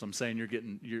miracles. I'm saying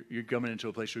you're coming into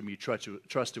a place where you can be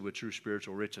trusted with true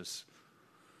spiritual riches.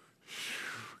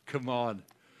 Come on.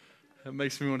 That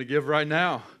makes me want to give right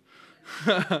now.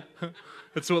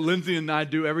 That's what Lindsay and I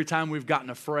do every time we've gotten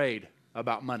afraid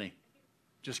about money.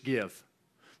 Just give.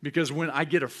 Because when I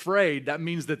get afraid, that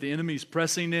means that the enemy's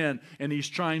pressing in and he's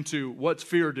trying to, what's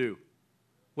fear do?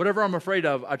 Whatever I'm afraid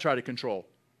of, I try to control.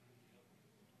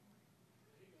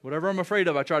 Whatever I'm afraid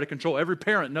of, I try to control. Every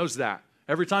parent knows that.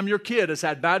 Every time your kid has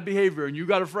had bad behavior and you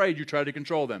got afraid, you try to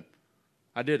control them.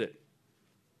 I did it.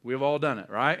 We've all done it,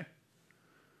 right?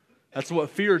 That's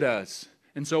what fear does.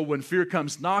 And so when fear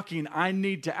comes knocking, I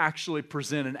need to actually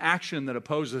present an action that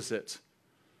opposes it.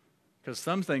 Because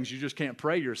some things you just can't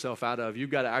pray yourself out of. You've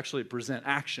got to actually present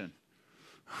action.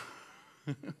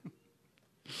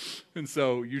 And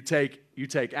so you take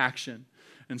action.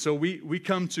 And so we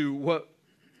come to what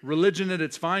religion at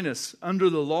its finest, under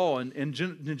the law, in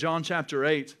John chapter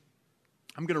 8.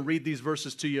 I'm going to read these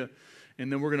verses to you,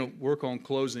 and then we're going to work on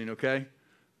closing, okay?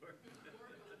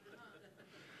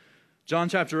 John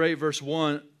chapter 8, verse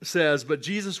 1 says, but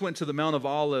Jesus went to the Mount of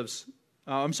Olives.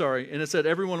 And it said,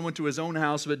 everyone went to his own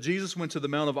house, but Jesus went to the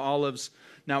Mount of Olives.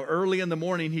 Now early in the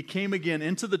morning, he came again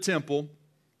into the temple,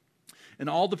 and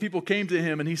all the people came to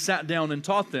him, and he sat down and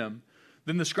taught them.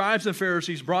 Then the scribes and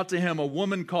Pharisees brought to him a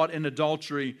woman caught in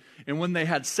adultery. And when they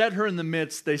had set her in the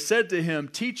midst, they said to him,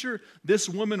 Teacher, this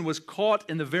woman was caught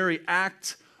in the very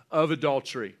act of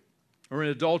adultery. Or in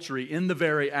adultery, in the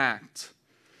very act.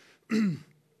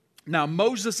 Now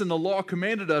Moses in the law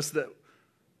commanded us that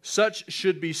such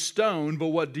should be stoned. But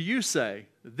what do you say?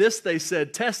 This they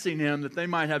said, testing him, that they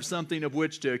might have something of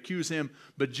which to accuse him.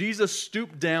 But Jesus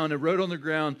stooped down and wrote on the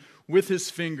ground with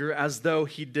his finger as though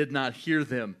he did not hear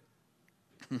them.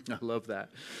 I love that.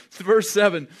 Verse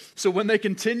 7, so when they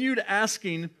continued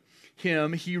asking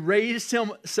him, he raised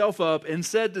himself up and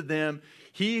said to them,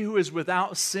 he who is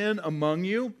without sin among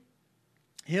you,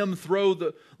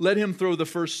 let him throw the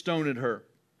first stone at her.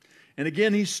 And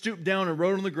again he stooped down and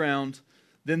wrote on the ground.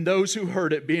 Then those who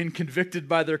heard it, being convicted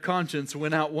by their conscience,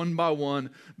 went out one by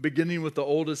one, beginning with the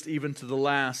oldest even to the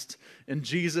last. And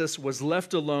Jesus was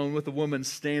left alone with the woman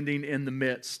standing in the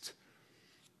midst.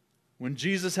 When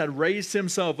Jesus had raised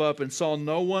himself up and saw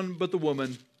no one but the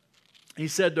woman, he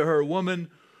said to her, "Woman,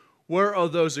 where are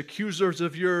those accusers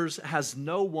of yours? Has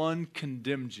no one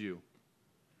condemned you?"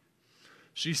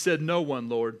 She said, "No one,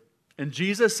 Lord." And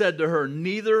Jesus said to her,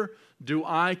 "Neither do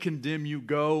I condemn you.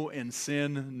 Go and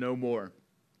sin no more."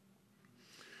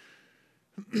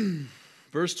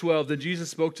 Verse 12, then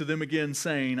Jesus spoke to them again,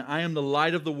 saying, "I am the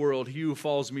light of the world. He who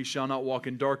follows me shall not walk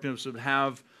in darkness, but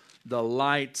have the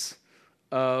light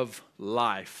of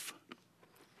life."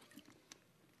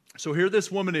 So here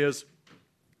this woman is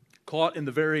caught in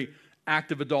the very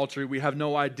act of adultery. We have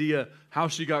no idea how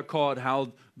she got caught,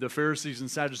 how the Pharisees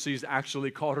and Sadducees actually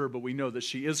caught her, but we know that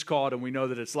she is caught, and we know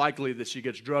that it's likely that she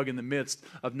gets drugged in the midst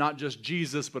of not just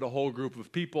Jesus, but a whole group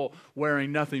of people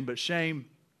wearing nothing but shame.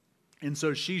 And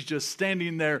so she's just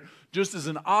standing there just as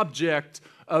an object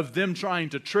of them trying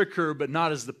to trick her, but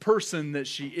not as the person that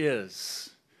she is.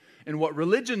 And what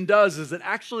religion does is it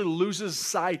actually loses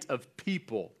sight of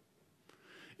people.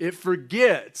 It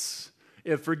forgets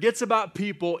about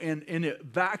people, and it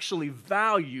actually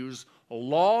values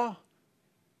law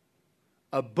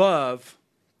above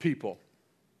people.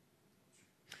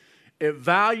 It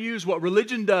values what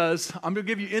religion does. I'm going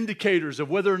to give you indicators of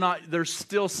whether or not there's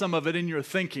still some of it in your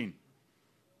thinking,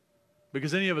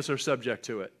 because any of us are subject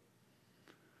to it.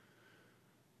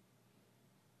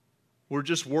 We're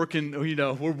just working,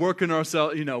 we're working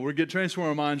ourselves, we're getting transforming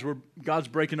our minds. God's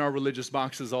breaking our religious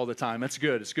boxes all the time. That's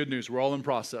good. It's good news. We're all in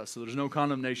process. So there's no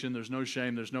condemnation. There's no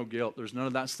shame. There's no guilt. There's none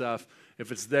of that stuff.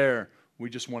 If it's there, we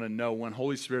just want to know when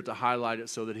Holy Spirit to highlight it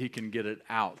so that He can get it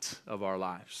out of our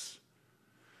lives.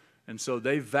 And so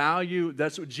they value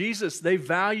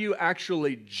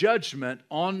actually judgment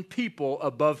on people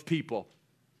above people.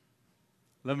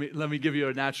 Let me give you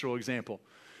a natural example.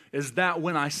 Is that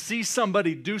when I see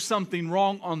somebody do something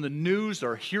wrong on the news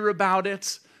or hear about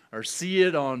it or see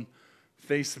it on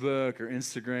Facebook or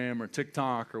Instagram or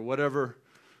TikTok or whatever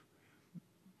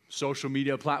social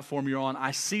media platform you're on,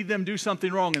 I see them do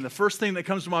something wrong, and the first thing that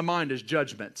comes to my mind is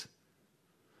judgment.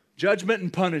 Judgment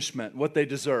and punishment, what they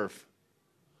deserve.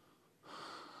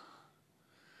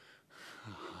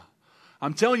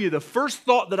 I'm telling you, the first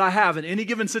thought that I have in any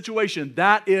given situation,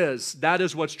 that is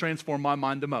what's transformed my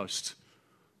mind the most.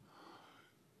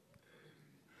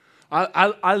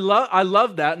 I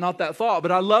love that, not that thought,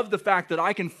 but I love the fact that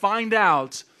I can find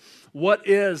out what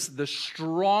is the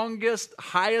strongest,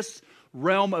 highest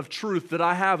realm of truth that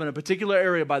I have in a particular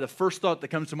area by the first thought that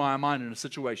comes to my mind in a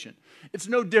situation. It's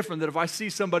no different that if I see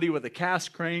somebody with a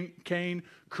cast cane,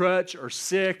 crutch, or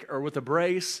sick, or with a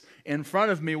brace in front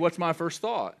of me, what's my first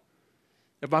thought?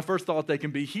 If my first thought they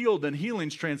can be healed, then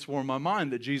healing's transformed my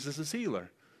mind that Jesus is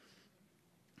healer.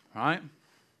 Right?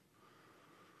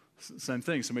 Same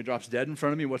thing. Somebody drops dead in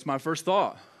front of me, what's my first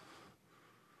thought?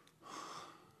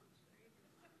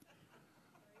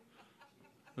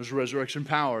 There's resurrection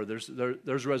power.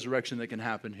 There's resurrection that can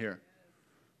happen here.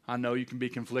 I know you can be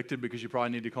conflicted because you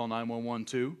probably need to call 911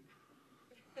 too.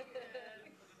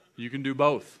 You can do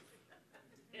both.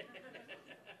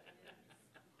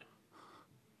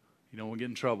 You don't want to get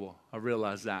in trouble. I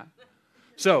realize that.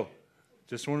 So,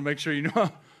 just want to make sure you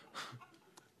know.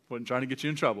 Wasn't trying to get you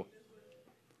in trouble.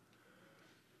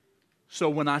 So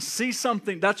when I see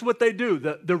something, that's what they do.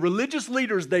 The religious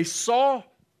leaders, they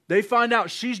find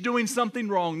out she's doing something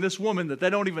wrong, this woman that they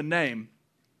don't even name.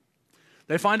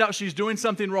 They find out she's doing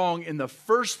something wrong, and the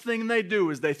first thing they do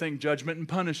is they think judgment and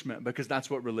punishment, because that's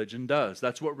what religion does.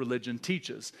 That's what religion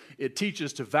teaches. It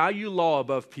teaches to value law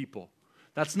above people.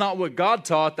 That's not what God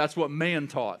taught, that's what man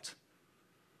taught.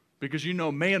 Because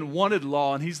man wanted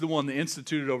law, and He's the one that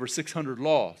instituted over 600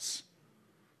 laws.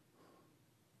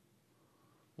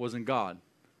 Wasn't God.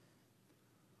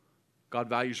 God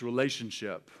values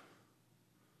relationship.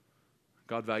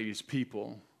 God values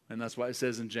people. And that's why it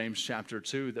says in James chapter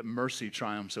 2 that mercy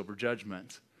triumphs over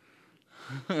judgment.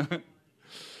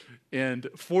 And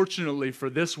fortunately for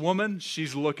this woman,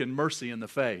 she's looking mercy in the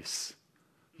face,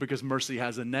 because mercy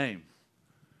has a name,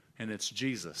 and it's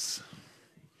Jesus.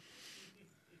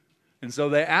 And so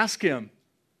they ask him,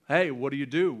 hey, what do you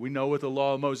do? We know what the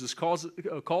law of Moses calls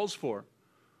for.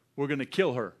 We're going to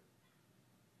kill her.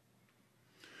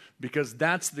 Because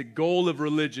that's the goal of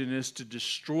religion, is to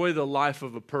destroy the life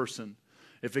of a person.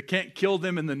 If it can't kill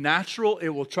them in the natural, it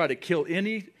will try to kill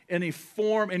any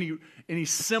form, any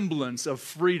semblance of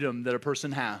freedom that a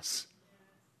person has.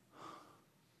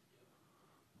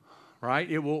 right?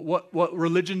 It will. What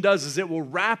religion does is it will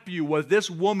wrap you what this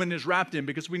woman is wrapped in,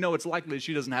 because we know it's likely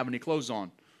she doesn't have any clothes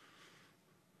on.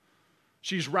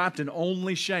 She's wrapped in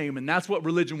only shame, and that's what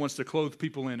religion wants to clothe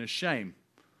people in, is shame.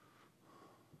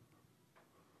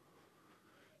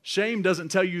 Shame doesn't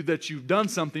tell you that you've done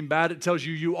something bad. It tells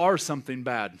you you are something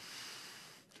bad.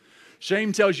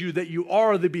 Shame tells you that you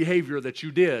are the behavior that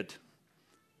you did.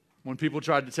 When people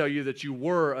tried to tell you that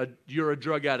you're a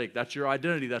drug addict, that's your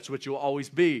identity, that's what you'll always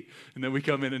be. And then we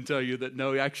come in and tell you that,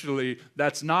 no, actually,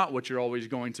 that's not what you're always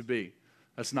going to be.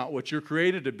 That's not what you're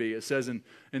created to be. It says in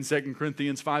 2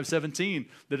 Corinthians 5:17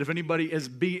 that if anybody is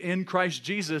in Christ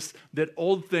Jesus, that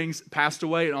old things passed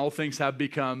away and all things have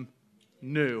become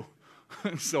new.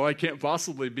 So I can't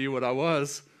possibly be what I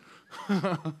was.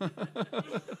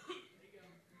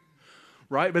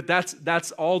 Right? But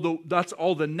that's all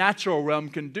the natural realm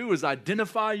can do, is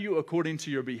identify you according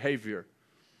to your behavior.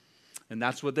 And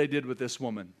that's what they did with this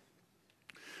woman.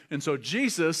 And so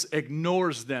Jesus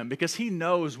ignores them because he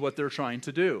knows what they're trying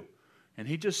to do. And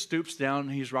he just stoops down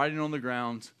and he's writing on the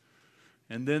ground.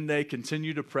 And then they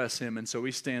continue to press him. And so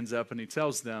he stands up and he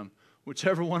tells them,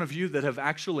 whichever one of you that have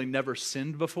actually never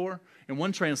sinned before. In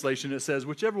one translation it says,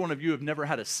 whichever one of you have never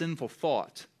had a sinful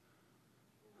thought.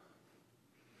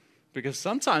 Because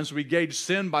sometimes we gauge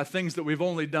sin by things that we've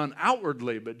only done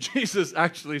outwardly. But Jesus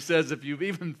actually says if you've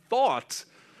even thought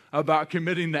about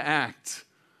committing the act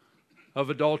of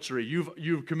adultery,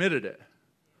 you've committed it.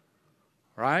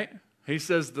 Right? He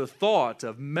says the thought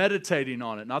of meditating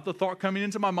on it, not the thought coming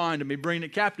into my mind and me bringing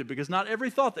it captive, because not every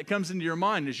thought that comes into your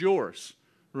mind is yours.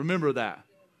 Remember that.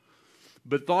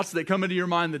 But thoughts that come into your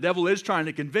mind, the devil is trying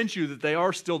to convince you that they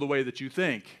are still the way that you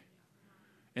think.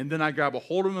 And then I grab a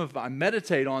hold of them. If I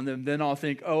meditate on them, then I'll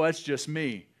think, oh, that's just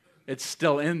me. It's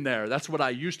still in there. That's what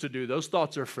I used to do. Those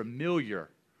thoughts are familiar.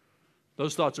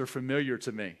 Those thoughts are familiar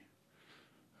to me.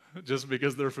 Just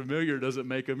because they're familiar doesn't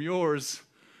make them yours.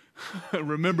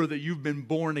 Remember that you've been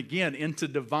born again into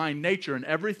divine nature, and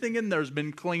everything in there has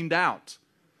been cleaned out,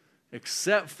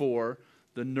 except for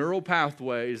the neural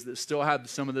pathways that still have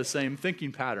some of the same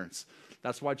thinking patterns.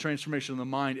 That's why transformation of the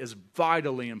mind is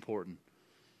vitally important.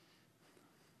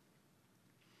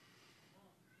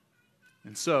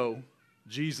 And so,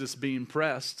 Jesus being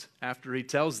pressed after he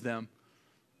tells them,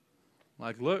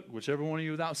 like, look, whichever one of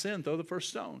you without sin, throw the first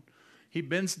stone. He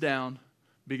bends down,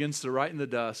 begins to write in the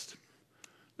dust.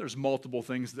 There's multiple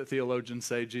things that theologians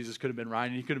say Jesus could have been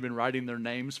writing. He could have been writing their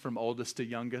names from oldest to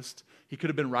youngest. He could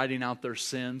have been writing out their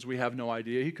sins. We have no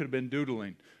idea. He could have been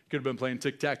doodling. He could have been playing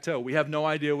tic-tac-toe. We have no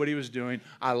idea what he was doing.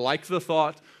 I like the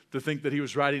thought to think that he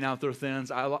was writing out their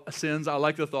sins. I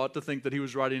like the thought to think that he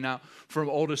was writing out from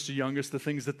oldest to youngest the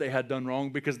things that they had done wrong,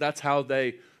 because that's how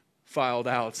they filed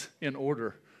out in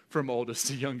order from oldest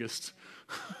to youngest.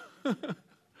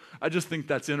 I just think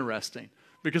that's interesting,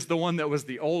 because the one that was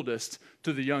the oldest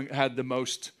to the young had the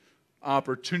most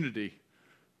opportunity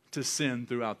to sin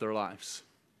throughout their lives.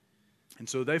 And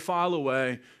so they file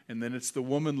away, and then it's the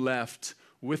woman left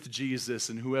with Jesus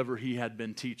and whoever he had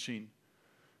been teaching.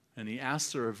 And he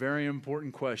asks her a very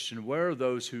important question. Where are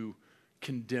those who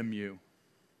condemn you?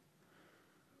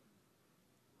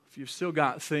 If you've still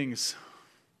got things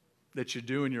that you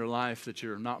do in your life that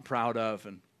you're not proud of,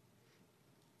 and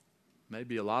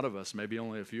maybe a lot of us, maybe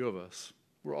only a few of us,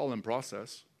 we're all in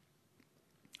process.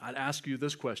 I'd ask you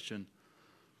this question.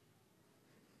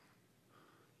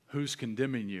 Who's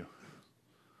condemning you?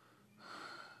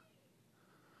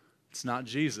 It's not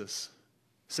Jesus.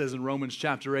 It says in Romans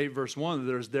chapter 8, verse 1, that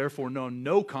there is therefore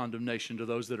no condemnation to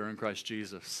those that are in Christ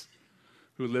Jesus,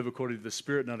 who live according to the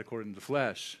Spirit, not according to the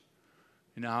flesh.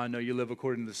 You know how I know you live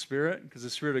according to the Spirit? Because the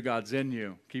Spirit of God's in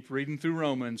you. Keep reading through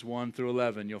Romans 1 through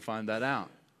 11. You'll find that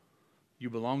out. You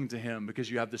belong to him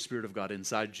because you have the Spirit of God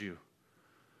inside you.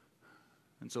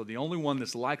 And so the only one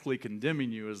that's likely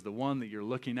condemning you is the one that you're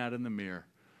looking at in the mirror.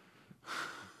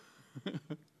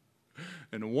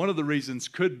 And one of the reasons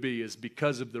could be is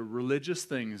because of the religious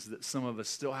things that some of us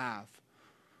still have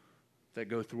that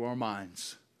go through our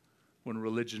minds when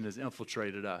religion has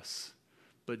infiltrated us.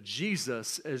 But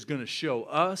Jesus is going to show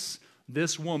us,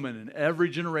 this woman, and every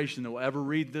generation that will ever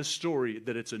read this story,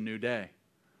 that it's a new day.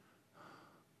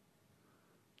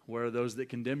 Where are those that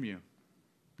condemn you?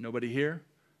 Nobody here?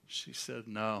 She said,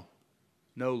 no,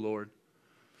 Lord.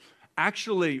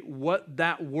 Actually, what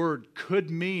that word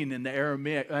could mean in the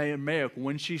Aramaic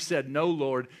when she said, no,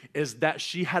 Lord, is that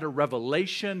she had a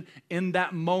revelation in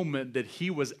that moment that he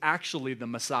was actually the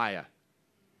Messiah.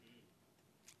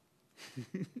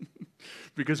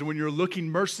 Because when you're looking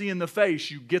mercy in the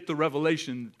face, you get the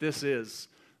revelation that this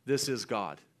is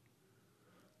God.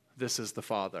 This is the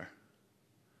Father.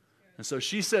 And so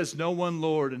she says, "No one,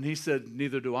 Lord." And he said,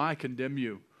 "Neither do I condemn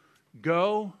you.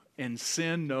 Go and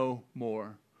sin no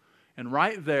more." And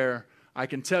right there, I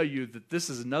can tell you that this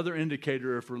is another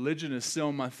indicator if religion is still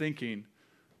in my thinking.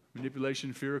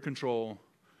 Manipulation, fear, or control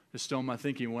is still in my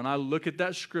thinking. When I look at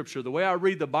that scripture, the way I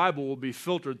read the Bible will be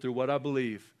filtered through what I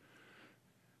believe.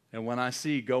 And when I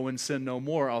see "go and sin no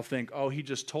more," I'll think, oh, he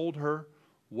just told her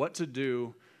what to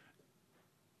do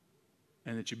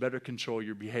and that you better control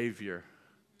your behavior.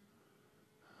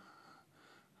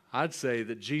 I'd say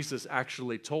that Jesus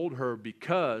actually told her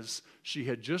because she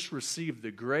had just received the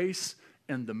grace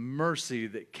and the mercy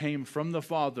that came from the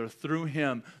Father through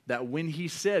him, that when he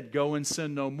said, "Go and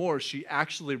sin no more," she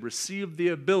actually received the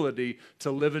ability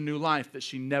to live a new life, that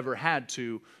she never had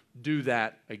to do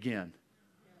that again.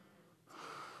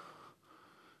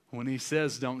 When he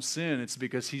says don't sin, it's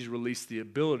because he's released the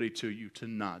ability to you to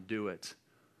not do it.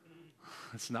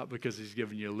 It's not because he's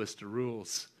given you a list of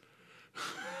rules.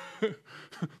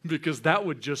 Because that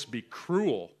would just be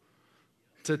cruel.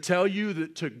 To tell you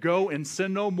that to go and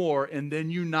sin no more and then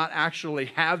you not actually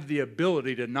have the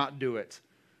ability to not do it.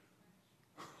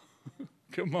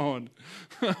 Come on.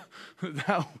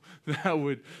 that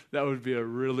would be a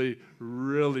really,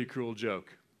 really cruel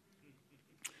joke.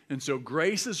 And so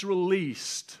grace is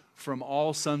released from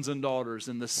all sons and daughters.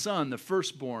 And the son, the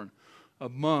firstborn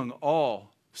among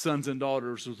all sons and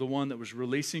daughters, was the one that was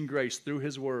releasing grace through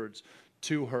his words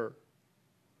to her.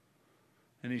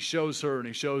 And he shows her and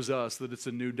he shows us that it's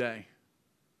a new day.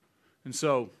 And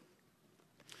so,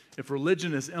 if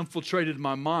religion has infiltrated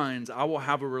my mind, I will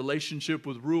have a relationship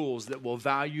with rules that will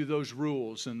value those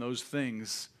rules and those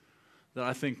things that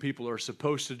I think people are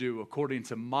supposed to do according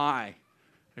to my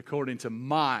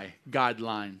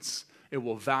guidelines. It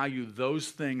will value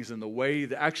those things in the way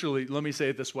that, actually, let me say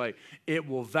it this way, it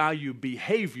will value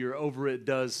behavior over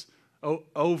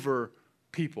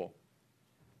people.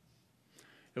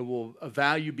 It will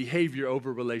value behavior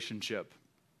over relationship.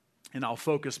 And I'll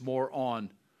focus more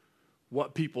on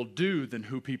what people do than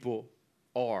who people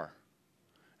are.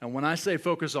 And when I say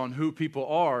focus on who people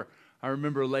are, I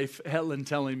remember Leif Hetland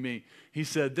telling me, he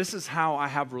said, "This is how I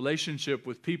have relationship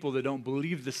with people that don't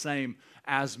believe the same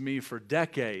as me for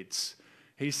decades."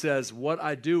 He says, "What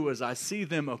I do is I see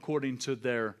them according to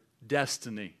their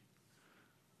destiny,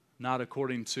 not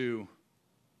according to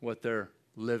what they're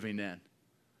living in."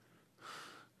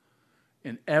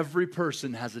 And every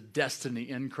person has a destiny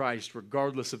in Christ,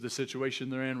 regardless of the situation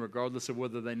they're in, regardless of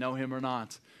whether they know him or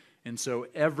not. And so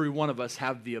every one of us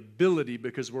have the ability,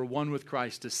 because we're one with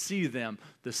Christ, to see them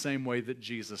the same way that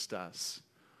Jesus does.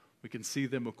 We can see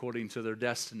them according to their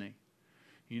destiny.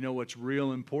 You know what's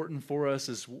real important for us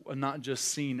is not just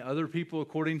seeing other people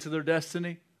according to their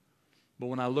destiny, but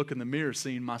when I look in the mirror,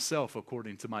 seeing myself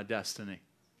according to my destiny.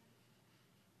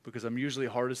 Because I'm usually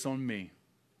hardest on me.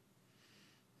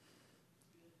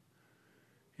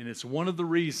 And it's one of the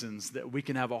reasons that we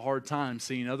can have a hard time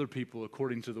seeing other people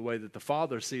according to the way that the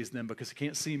Father sees them, because he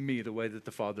can't see me the way that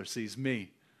the Father sees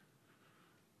me.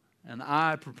 And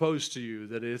I propose to you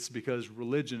that it's because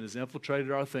religion has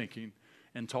infiltrated our thinking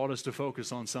and taught us to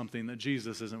focus on something that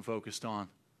Jesus isn't focused on.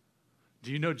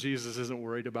 Do you know Jesus isn't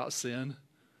worried about sin?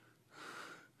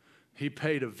 He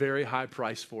paid a very high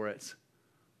price for it.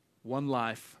 One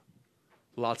life,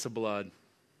 lots of blood.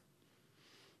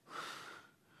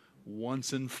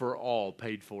 Once and for all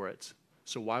paid for it.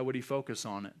 So why would he focus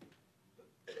on it?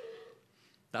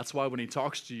 That's why when he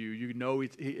talks to you, you know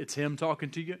it's him talking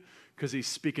to you, because he's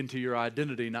speaking to your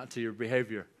identity, not to your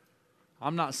behavior.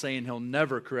 I'm not saying he'll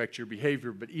never correct your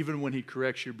behavior, but even when he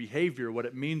corrects your behavior, what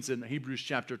it means in Hebrews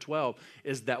chapter 12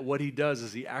 is that what he does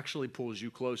is he actually pulls you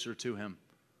closer to him,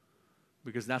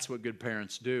 because that's what good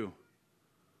parents do.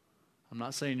 I'm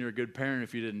not saying you're a good parent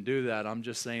if you didn't do that. I'm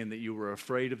just saying that you were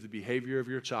afraid of the behavior of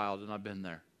your child, and I've been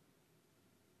there.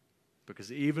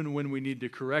 Because even when we need to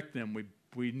correct them, we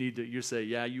need to, you say,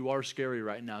 "Yeah, you are scary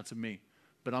right now to me,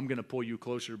 but I'm going to pull you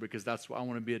closer because that's what I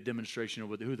want to be, a demonstration of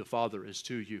who the Father is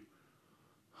to you."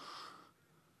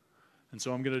 And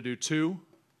so I'm going to do two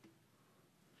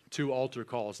altar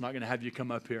calls. Not going to have you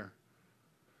come up here.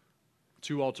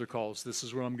 2 altar calls. This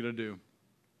is what I'm going to do.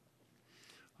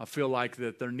 I feel like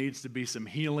that there needs to be some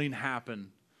healing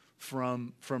happen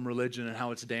from religion and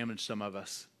how it's damaged some of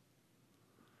us.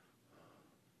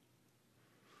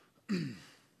 And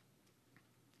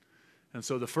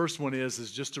so the first one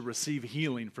is just to receive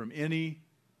healing from any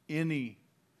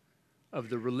of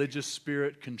the religious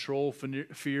spirit, control,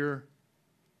 fear,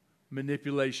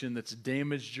 manipulation that's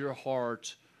damaged your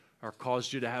heart or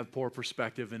caused you to have poor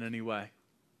perspective in any way.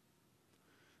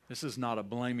 This is not a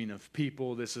blaming of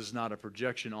people. This is not a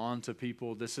projection onto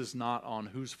people. This is not on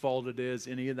whose fault it is,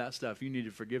 any of that stuff. You need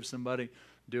to forgive somebody,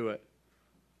 do it.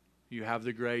 You have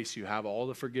the grace. You have all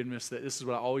the forgiveness. This is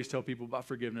what I always tell people about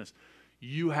forgiveness.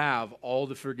 You have all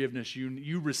the forgiveness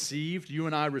you received. You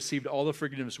and I received all the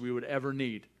forgiveness we would ever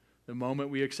need the moment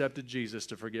we accepted Jesus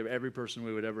to forgive every person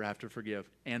we would ever have to forgive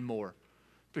and more.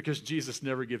 Because Jesus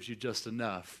never gives you just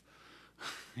enough.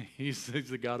 He's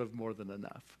the God of more than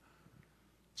enough.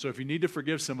 So if you need to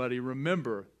forgive somebody,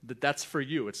 remember that that's for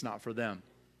you. It's not for them.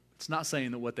 It's not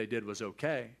saying that what they did was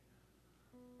okay.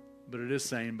 But it is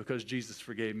saying because Jesus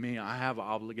forgave me, I have an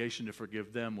obligation to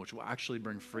forgive them, which will actually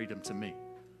bring freedom to me.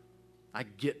 I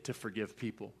get to forgive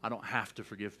people. I don't have to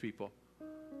forgive people.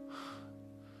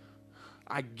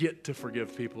 I get to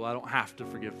forgive people. I don't have to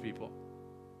forgive people.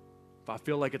 If I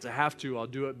feel like it's a have to, I'll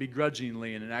do it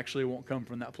begrudgingly, and it actually won't come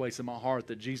from that place in my heart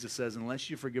that Jesus says, unless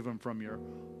you forgive them from your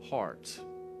heart.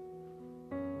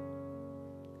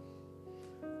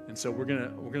 And so we're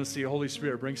gonna see Holy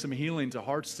Spirit bring some healing to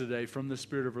hearts today from the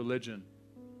spirit of religion.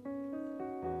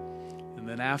 And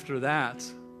then after that,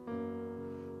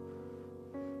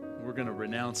 we're going to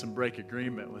renounce and break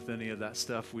agreement with any of that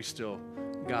stuff we still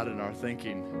got in our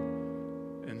thinking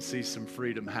and see some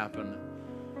freedom happen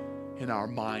in our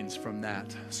minds from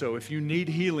that. So if you need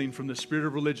healing from the spirit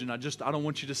of religion, I don't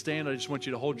want you to stand. I just want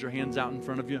you to hold your hands out in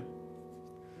front of you.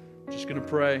 I'm just going to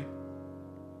pray.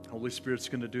 Holy Spirit's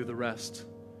going to do the rest.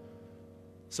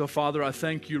 So Father, I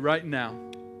thank you right now.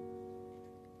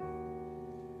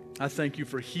 I thank you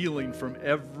for healing from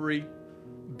every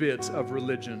bit of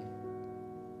religion.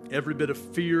 Every bit of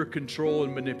fear, control,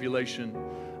 and manipulation.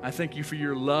 I thank you for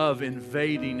your love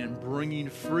invading and bringing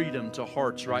freedom to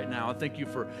hearts right now. I thank you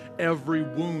for every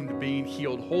wound being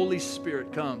healed. Holy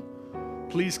Spirit, come.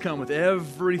 Please come with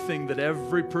everything that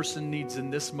every person needs in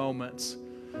this moment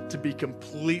to be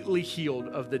completely healed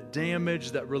of the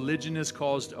damage that religion has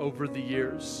caused over the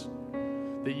years.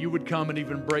 That you would come and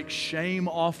even break shame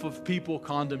off of people,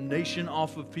 condemnation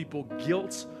off of people,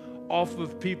 guilt off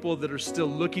of people that are still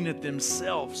looking at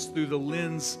themselves through the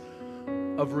lens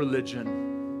of religion.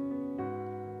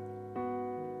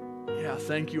 Yeah,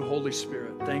 thank you, Holy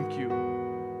Spirit. Thank you.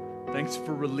 Thanks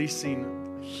for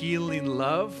releasing healing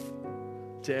love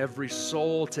to every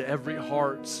soul, to every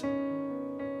heart,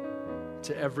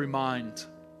 to every mind.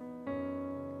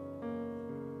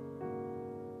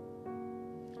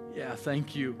 Yeah,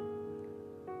 thank you.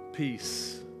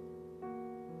 Peace.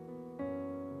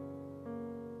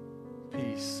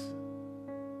 Peace.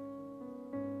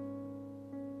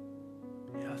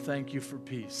 Yeah, thank you for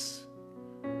peace.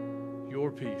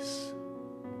 Your peace.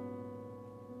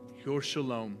 Your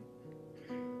shalom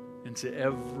into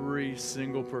every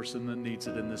single person that needs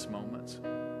it in this moment.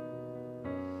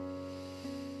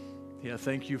 Yeah,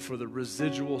 thank you for the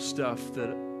residual stuff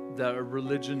that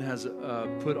religion has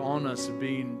put on us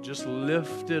being just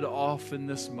lifted off in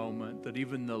this moment, that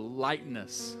even the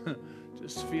lightness,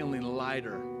 just feeling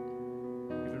lighter,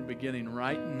 even beginning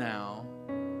right now,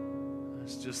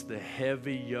 it's just the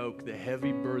heavy yoke, the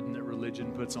heavy burden that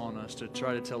religion puts on us to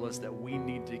try to tell us that we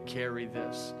need to carry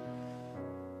this,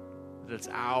 that it's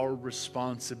our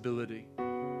responsibility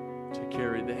to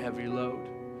carry the heavy load.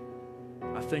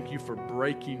 I thank you for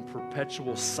breaking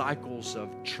perpetual cycles of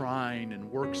trying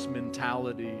and works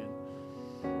mentality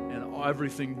and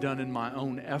everything done in my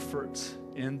own efforts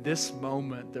in this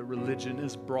moment that religion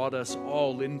has brought us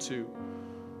all into,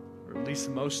 or at least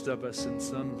most of us in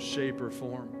some shape or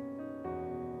form.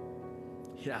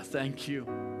 Yeah, thank you.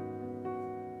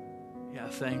 Yeah,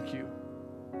 thank you.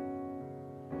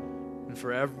 And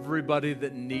for everybody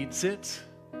that needs it,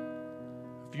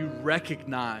 if you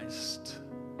recognized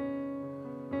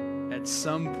at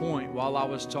some point while I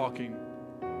was talking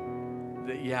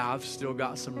that, yeah, I've still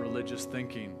got some religious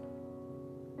thinking.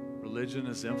 Religion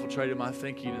has infiltrated my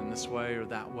thinking in this way or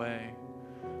that way.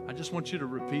 I just want you to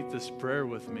repeat this prayer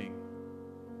with me,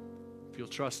 if you'll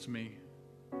trust me.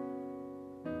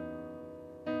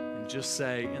 And just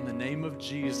say, in the name of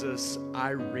Jesus, I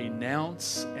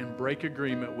renounce and break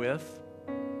agreement with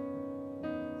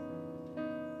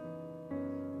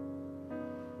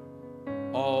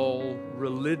all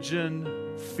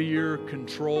religion, fear,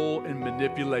 control, and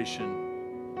manipulation.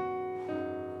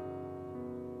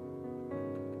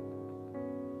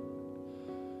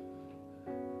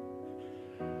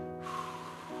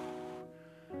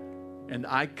 And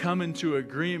I come into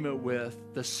agreement with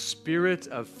the spirit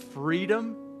of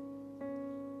freedom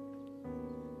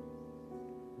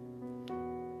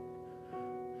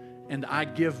and I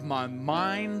give my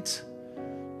mind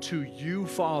to you,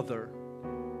 Father,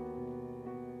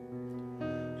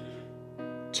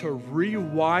 to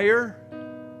rewire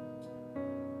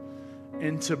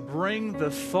and to bring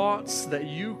the thoughts that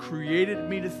you created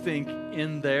me to think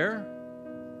in there.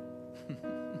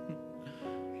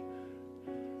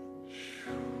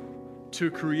 To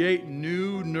create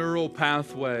new neural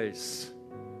pathways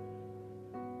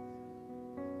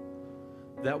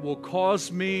that will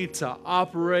cause me to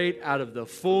operate out of the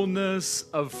fullness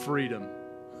of freedom.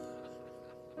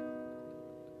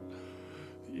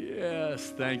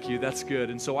 Yes, thank you. That's good.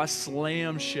 And so we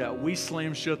slam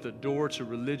shut the door to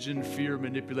religion, fear,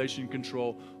 manipulation,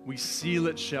 control. We seal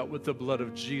it shut with the blood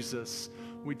of Jesus.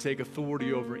 We take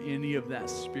authority over any of that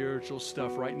spiritual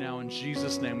stuff right now. In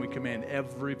Jesus' name, we command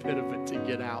every bit of it to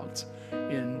get out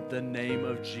in the name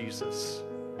of Jesus.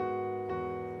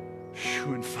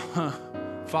 And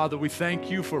Father, we thank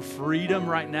you for freedom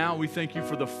right now. We thank you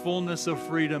for the fullness of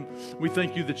freedom. We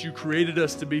thank you that you created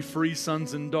us to be free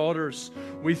sons and daughters.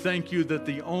 We thank you that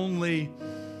the only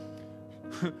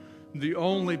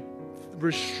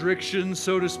restrictions,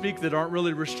 so to speak, that aren't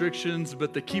really restrictions,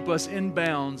 but that keep us in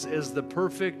bounds is the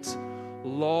perfect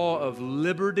law of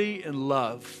liberty and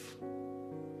love.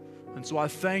 And so I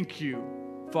thank you,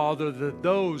 Father, that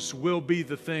those will be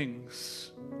the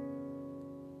things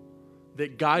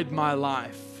that guide my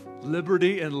life,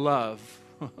 liberty and love.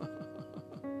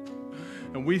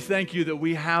 And we thank you that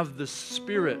we have the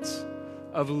spirit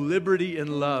of liberty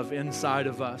and love inside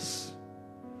of us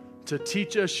to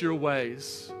teach us your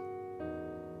ways.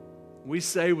 We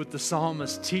say with the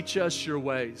psalmist, teach us your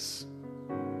ways.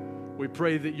 We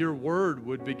pray that your word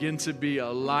would begin to be a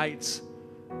light,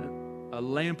 a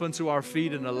lamp unto our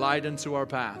feet and a light unto our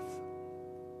path.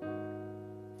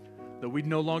 That we'd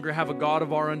no longer have a God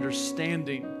of our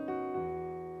understanding,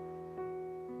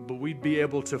 but we'd be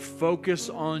able to focus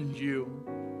on you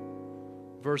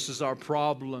versus our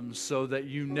problems so that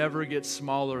you never get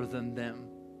smaller than them.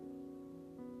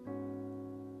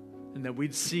 And that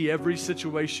we'd see every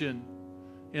situation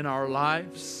in our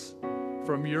lives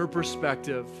from your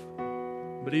perspective,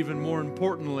 but even more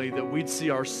importantly, that we'd see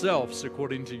ourselves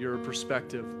according to your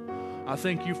perspective. I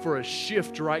thank you for a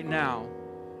shift right now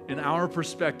in our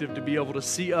perspective to be able to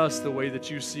see us the way that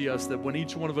you see us, that when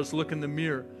each one of us look in the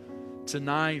mirror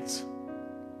tonight,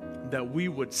 that we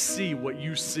would see what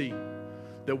you see,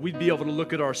 that we'd be able to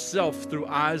look at ourselves through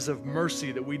eyes of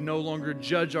mercy, that we no longer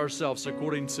judge ourselves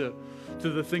according to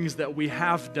the things that we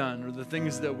have done or the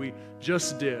things that we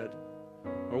just did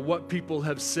or what people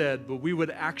have said, but we would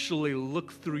actually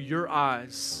look through your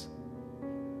eyes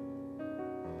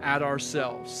at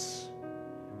ourselves,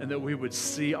 and that we would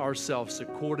see ourselves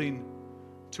according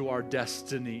to our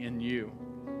destiny in you.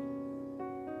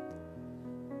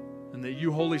 And that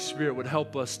you, Holy Spirit, would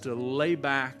help us to lay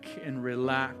back and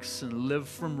relax and live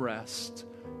from rest.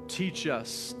 Teach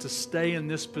us to stay in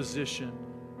this position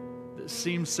that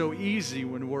seems so easy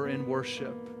when we're in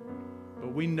worship,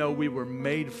 but we know we were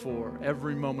made for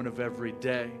every moment of every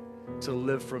day to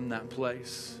live from that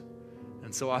place.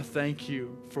 And so I thank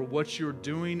you for what you're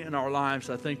doing in our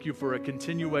lives. I thank you for a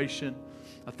continuation.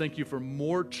 I thank you for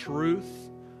more truth.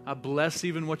 I bless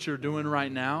even what you're doing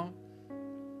right now.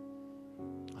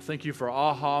 I thank you for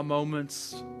aha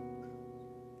moments.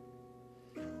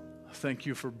 I thank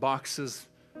you for boxes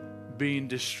being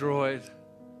destroyed,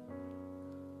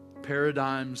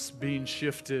 paradigms being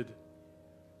shifted.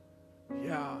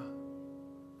 Yeah.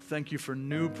 Thank you for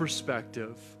new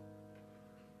perspective.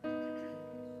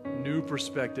 New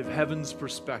perspective, heaven's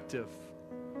perspective,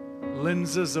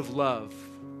 lenses of love.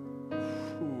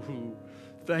 Ooh,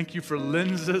 thank you for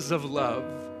lenses of love,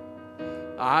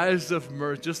 eyes of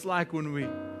mercy. Just like when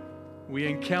we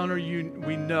encounter you,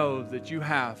 we know that you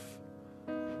have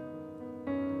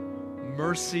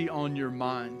mercy on your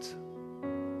mind.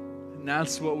 And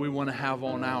that's what we want to have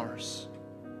on ours.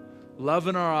 Love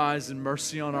in our eyes and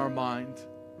mercy on our mind.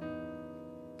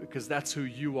 Because that's who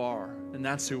you are, and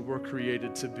that's who we're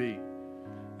created to be.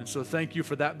 And so thank you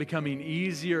for that becoming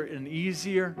easier and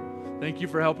easier. Thank you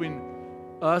for helping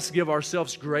us give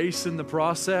ourselves grace in the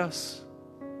process.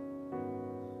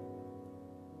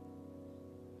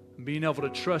 And being able to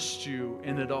trust you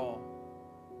in it all.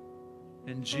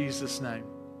 In Jesus' name.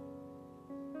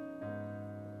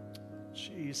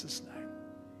 Jesus' name.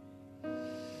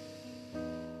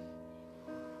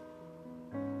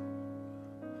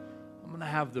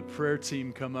 Have the prayer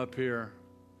team come up here.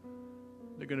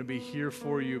 They're going to be here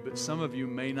for you, but some of you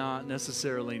may not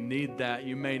necessarily need that.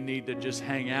 You may need to just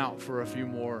hang out for a few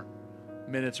more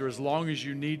minutes, or as long as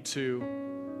you need to.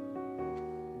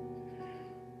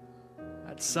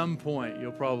 At some point,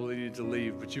 you'll probably need to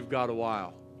leave, but you've got a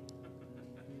while.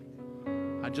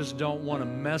 I just don't want to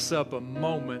mess up a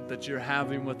moment that you're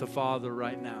having with the Father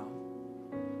right now.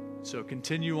 So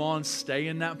continue on, stay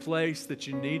in that place that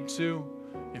you need to.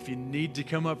 If you need to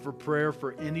come up for prayer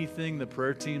for anything, the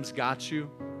prayer team's got you.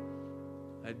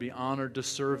 I'd be honored to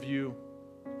serve you.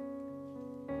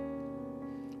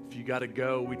 If you got to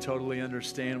go, we totally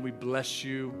understand. We bless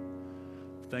you.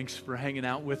 Thanks for hanging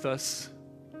out with us.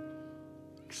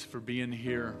 Thanks for being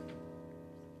here.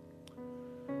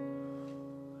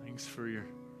 Thanks for your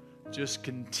just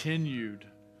continued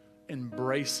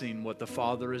embracing what the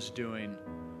Father is doing.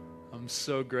 I'm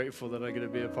so grateful that I get to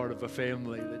be a part of a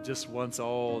family that just wants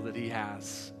all that He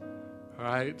has. All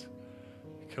right?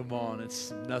 Come on,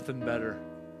 it's nothing better.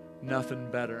 Nothing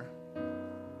better.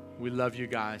 We love you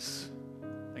guys.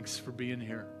 Thanks for being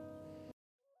here.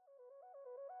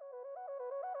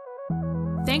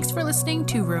 Thanks for listening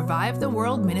to Revive the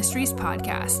World Ministries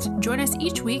podcast. Join us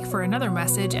each week for another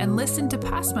message and listen to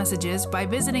past messages by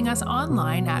visiting us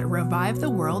online at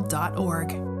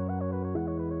revivetheworld.org.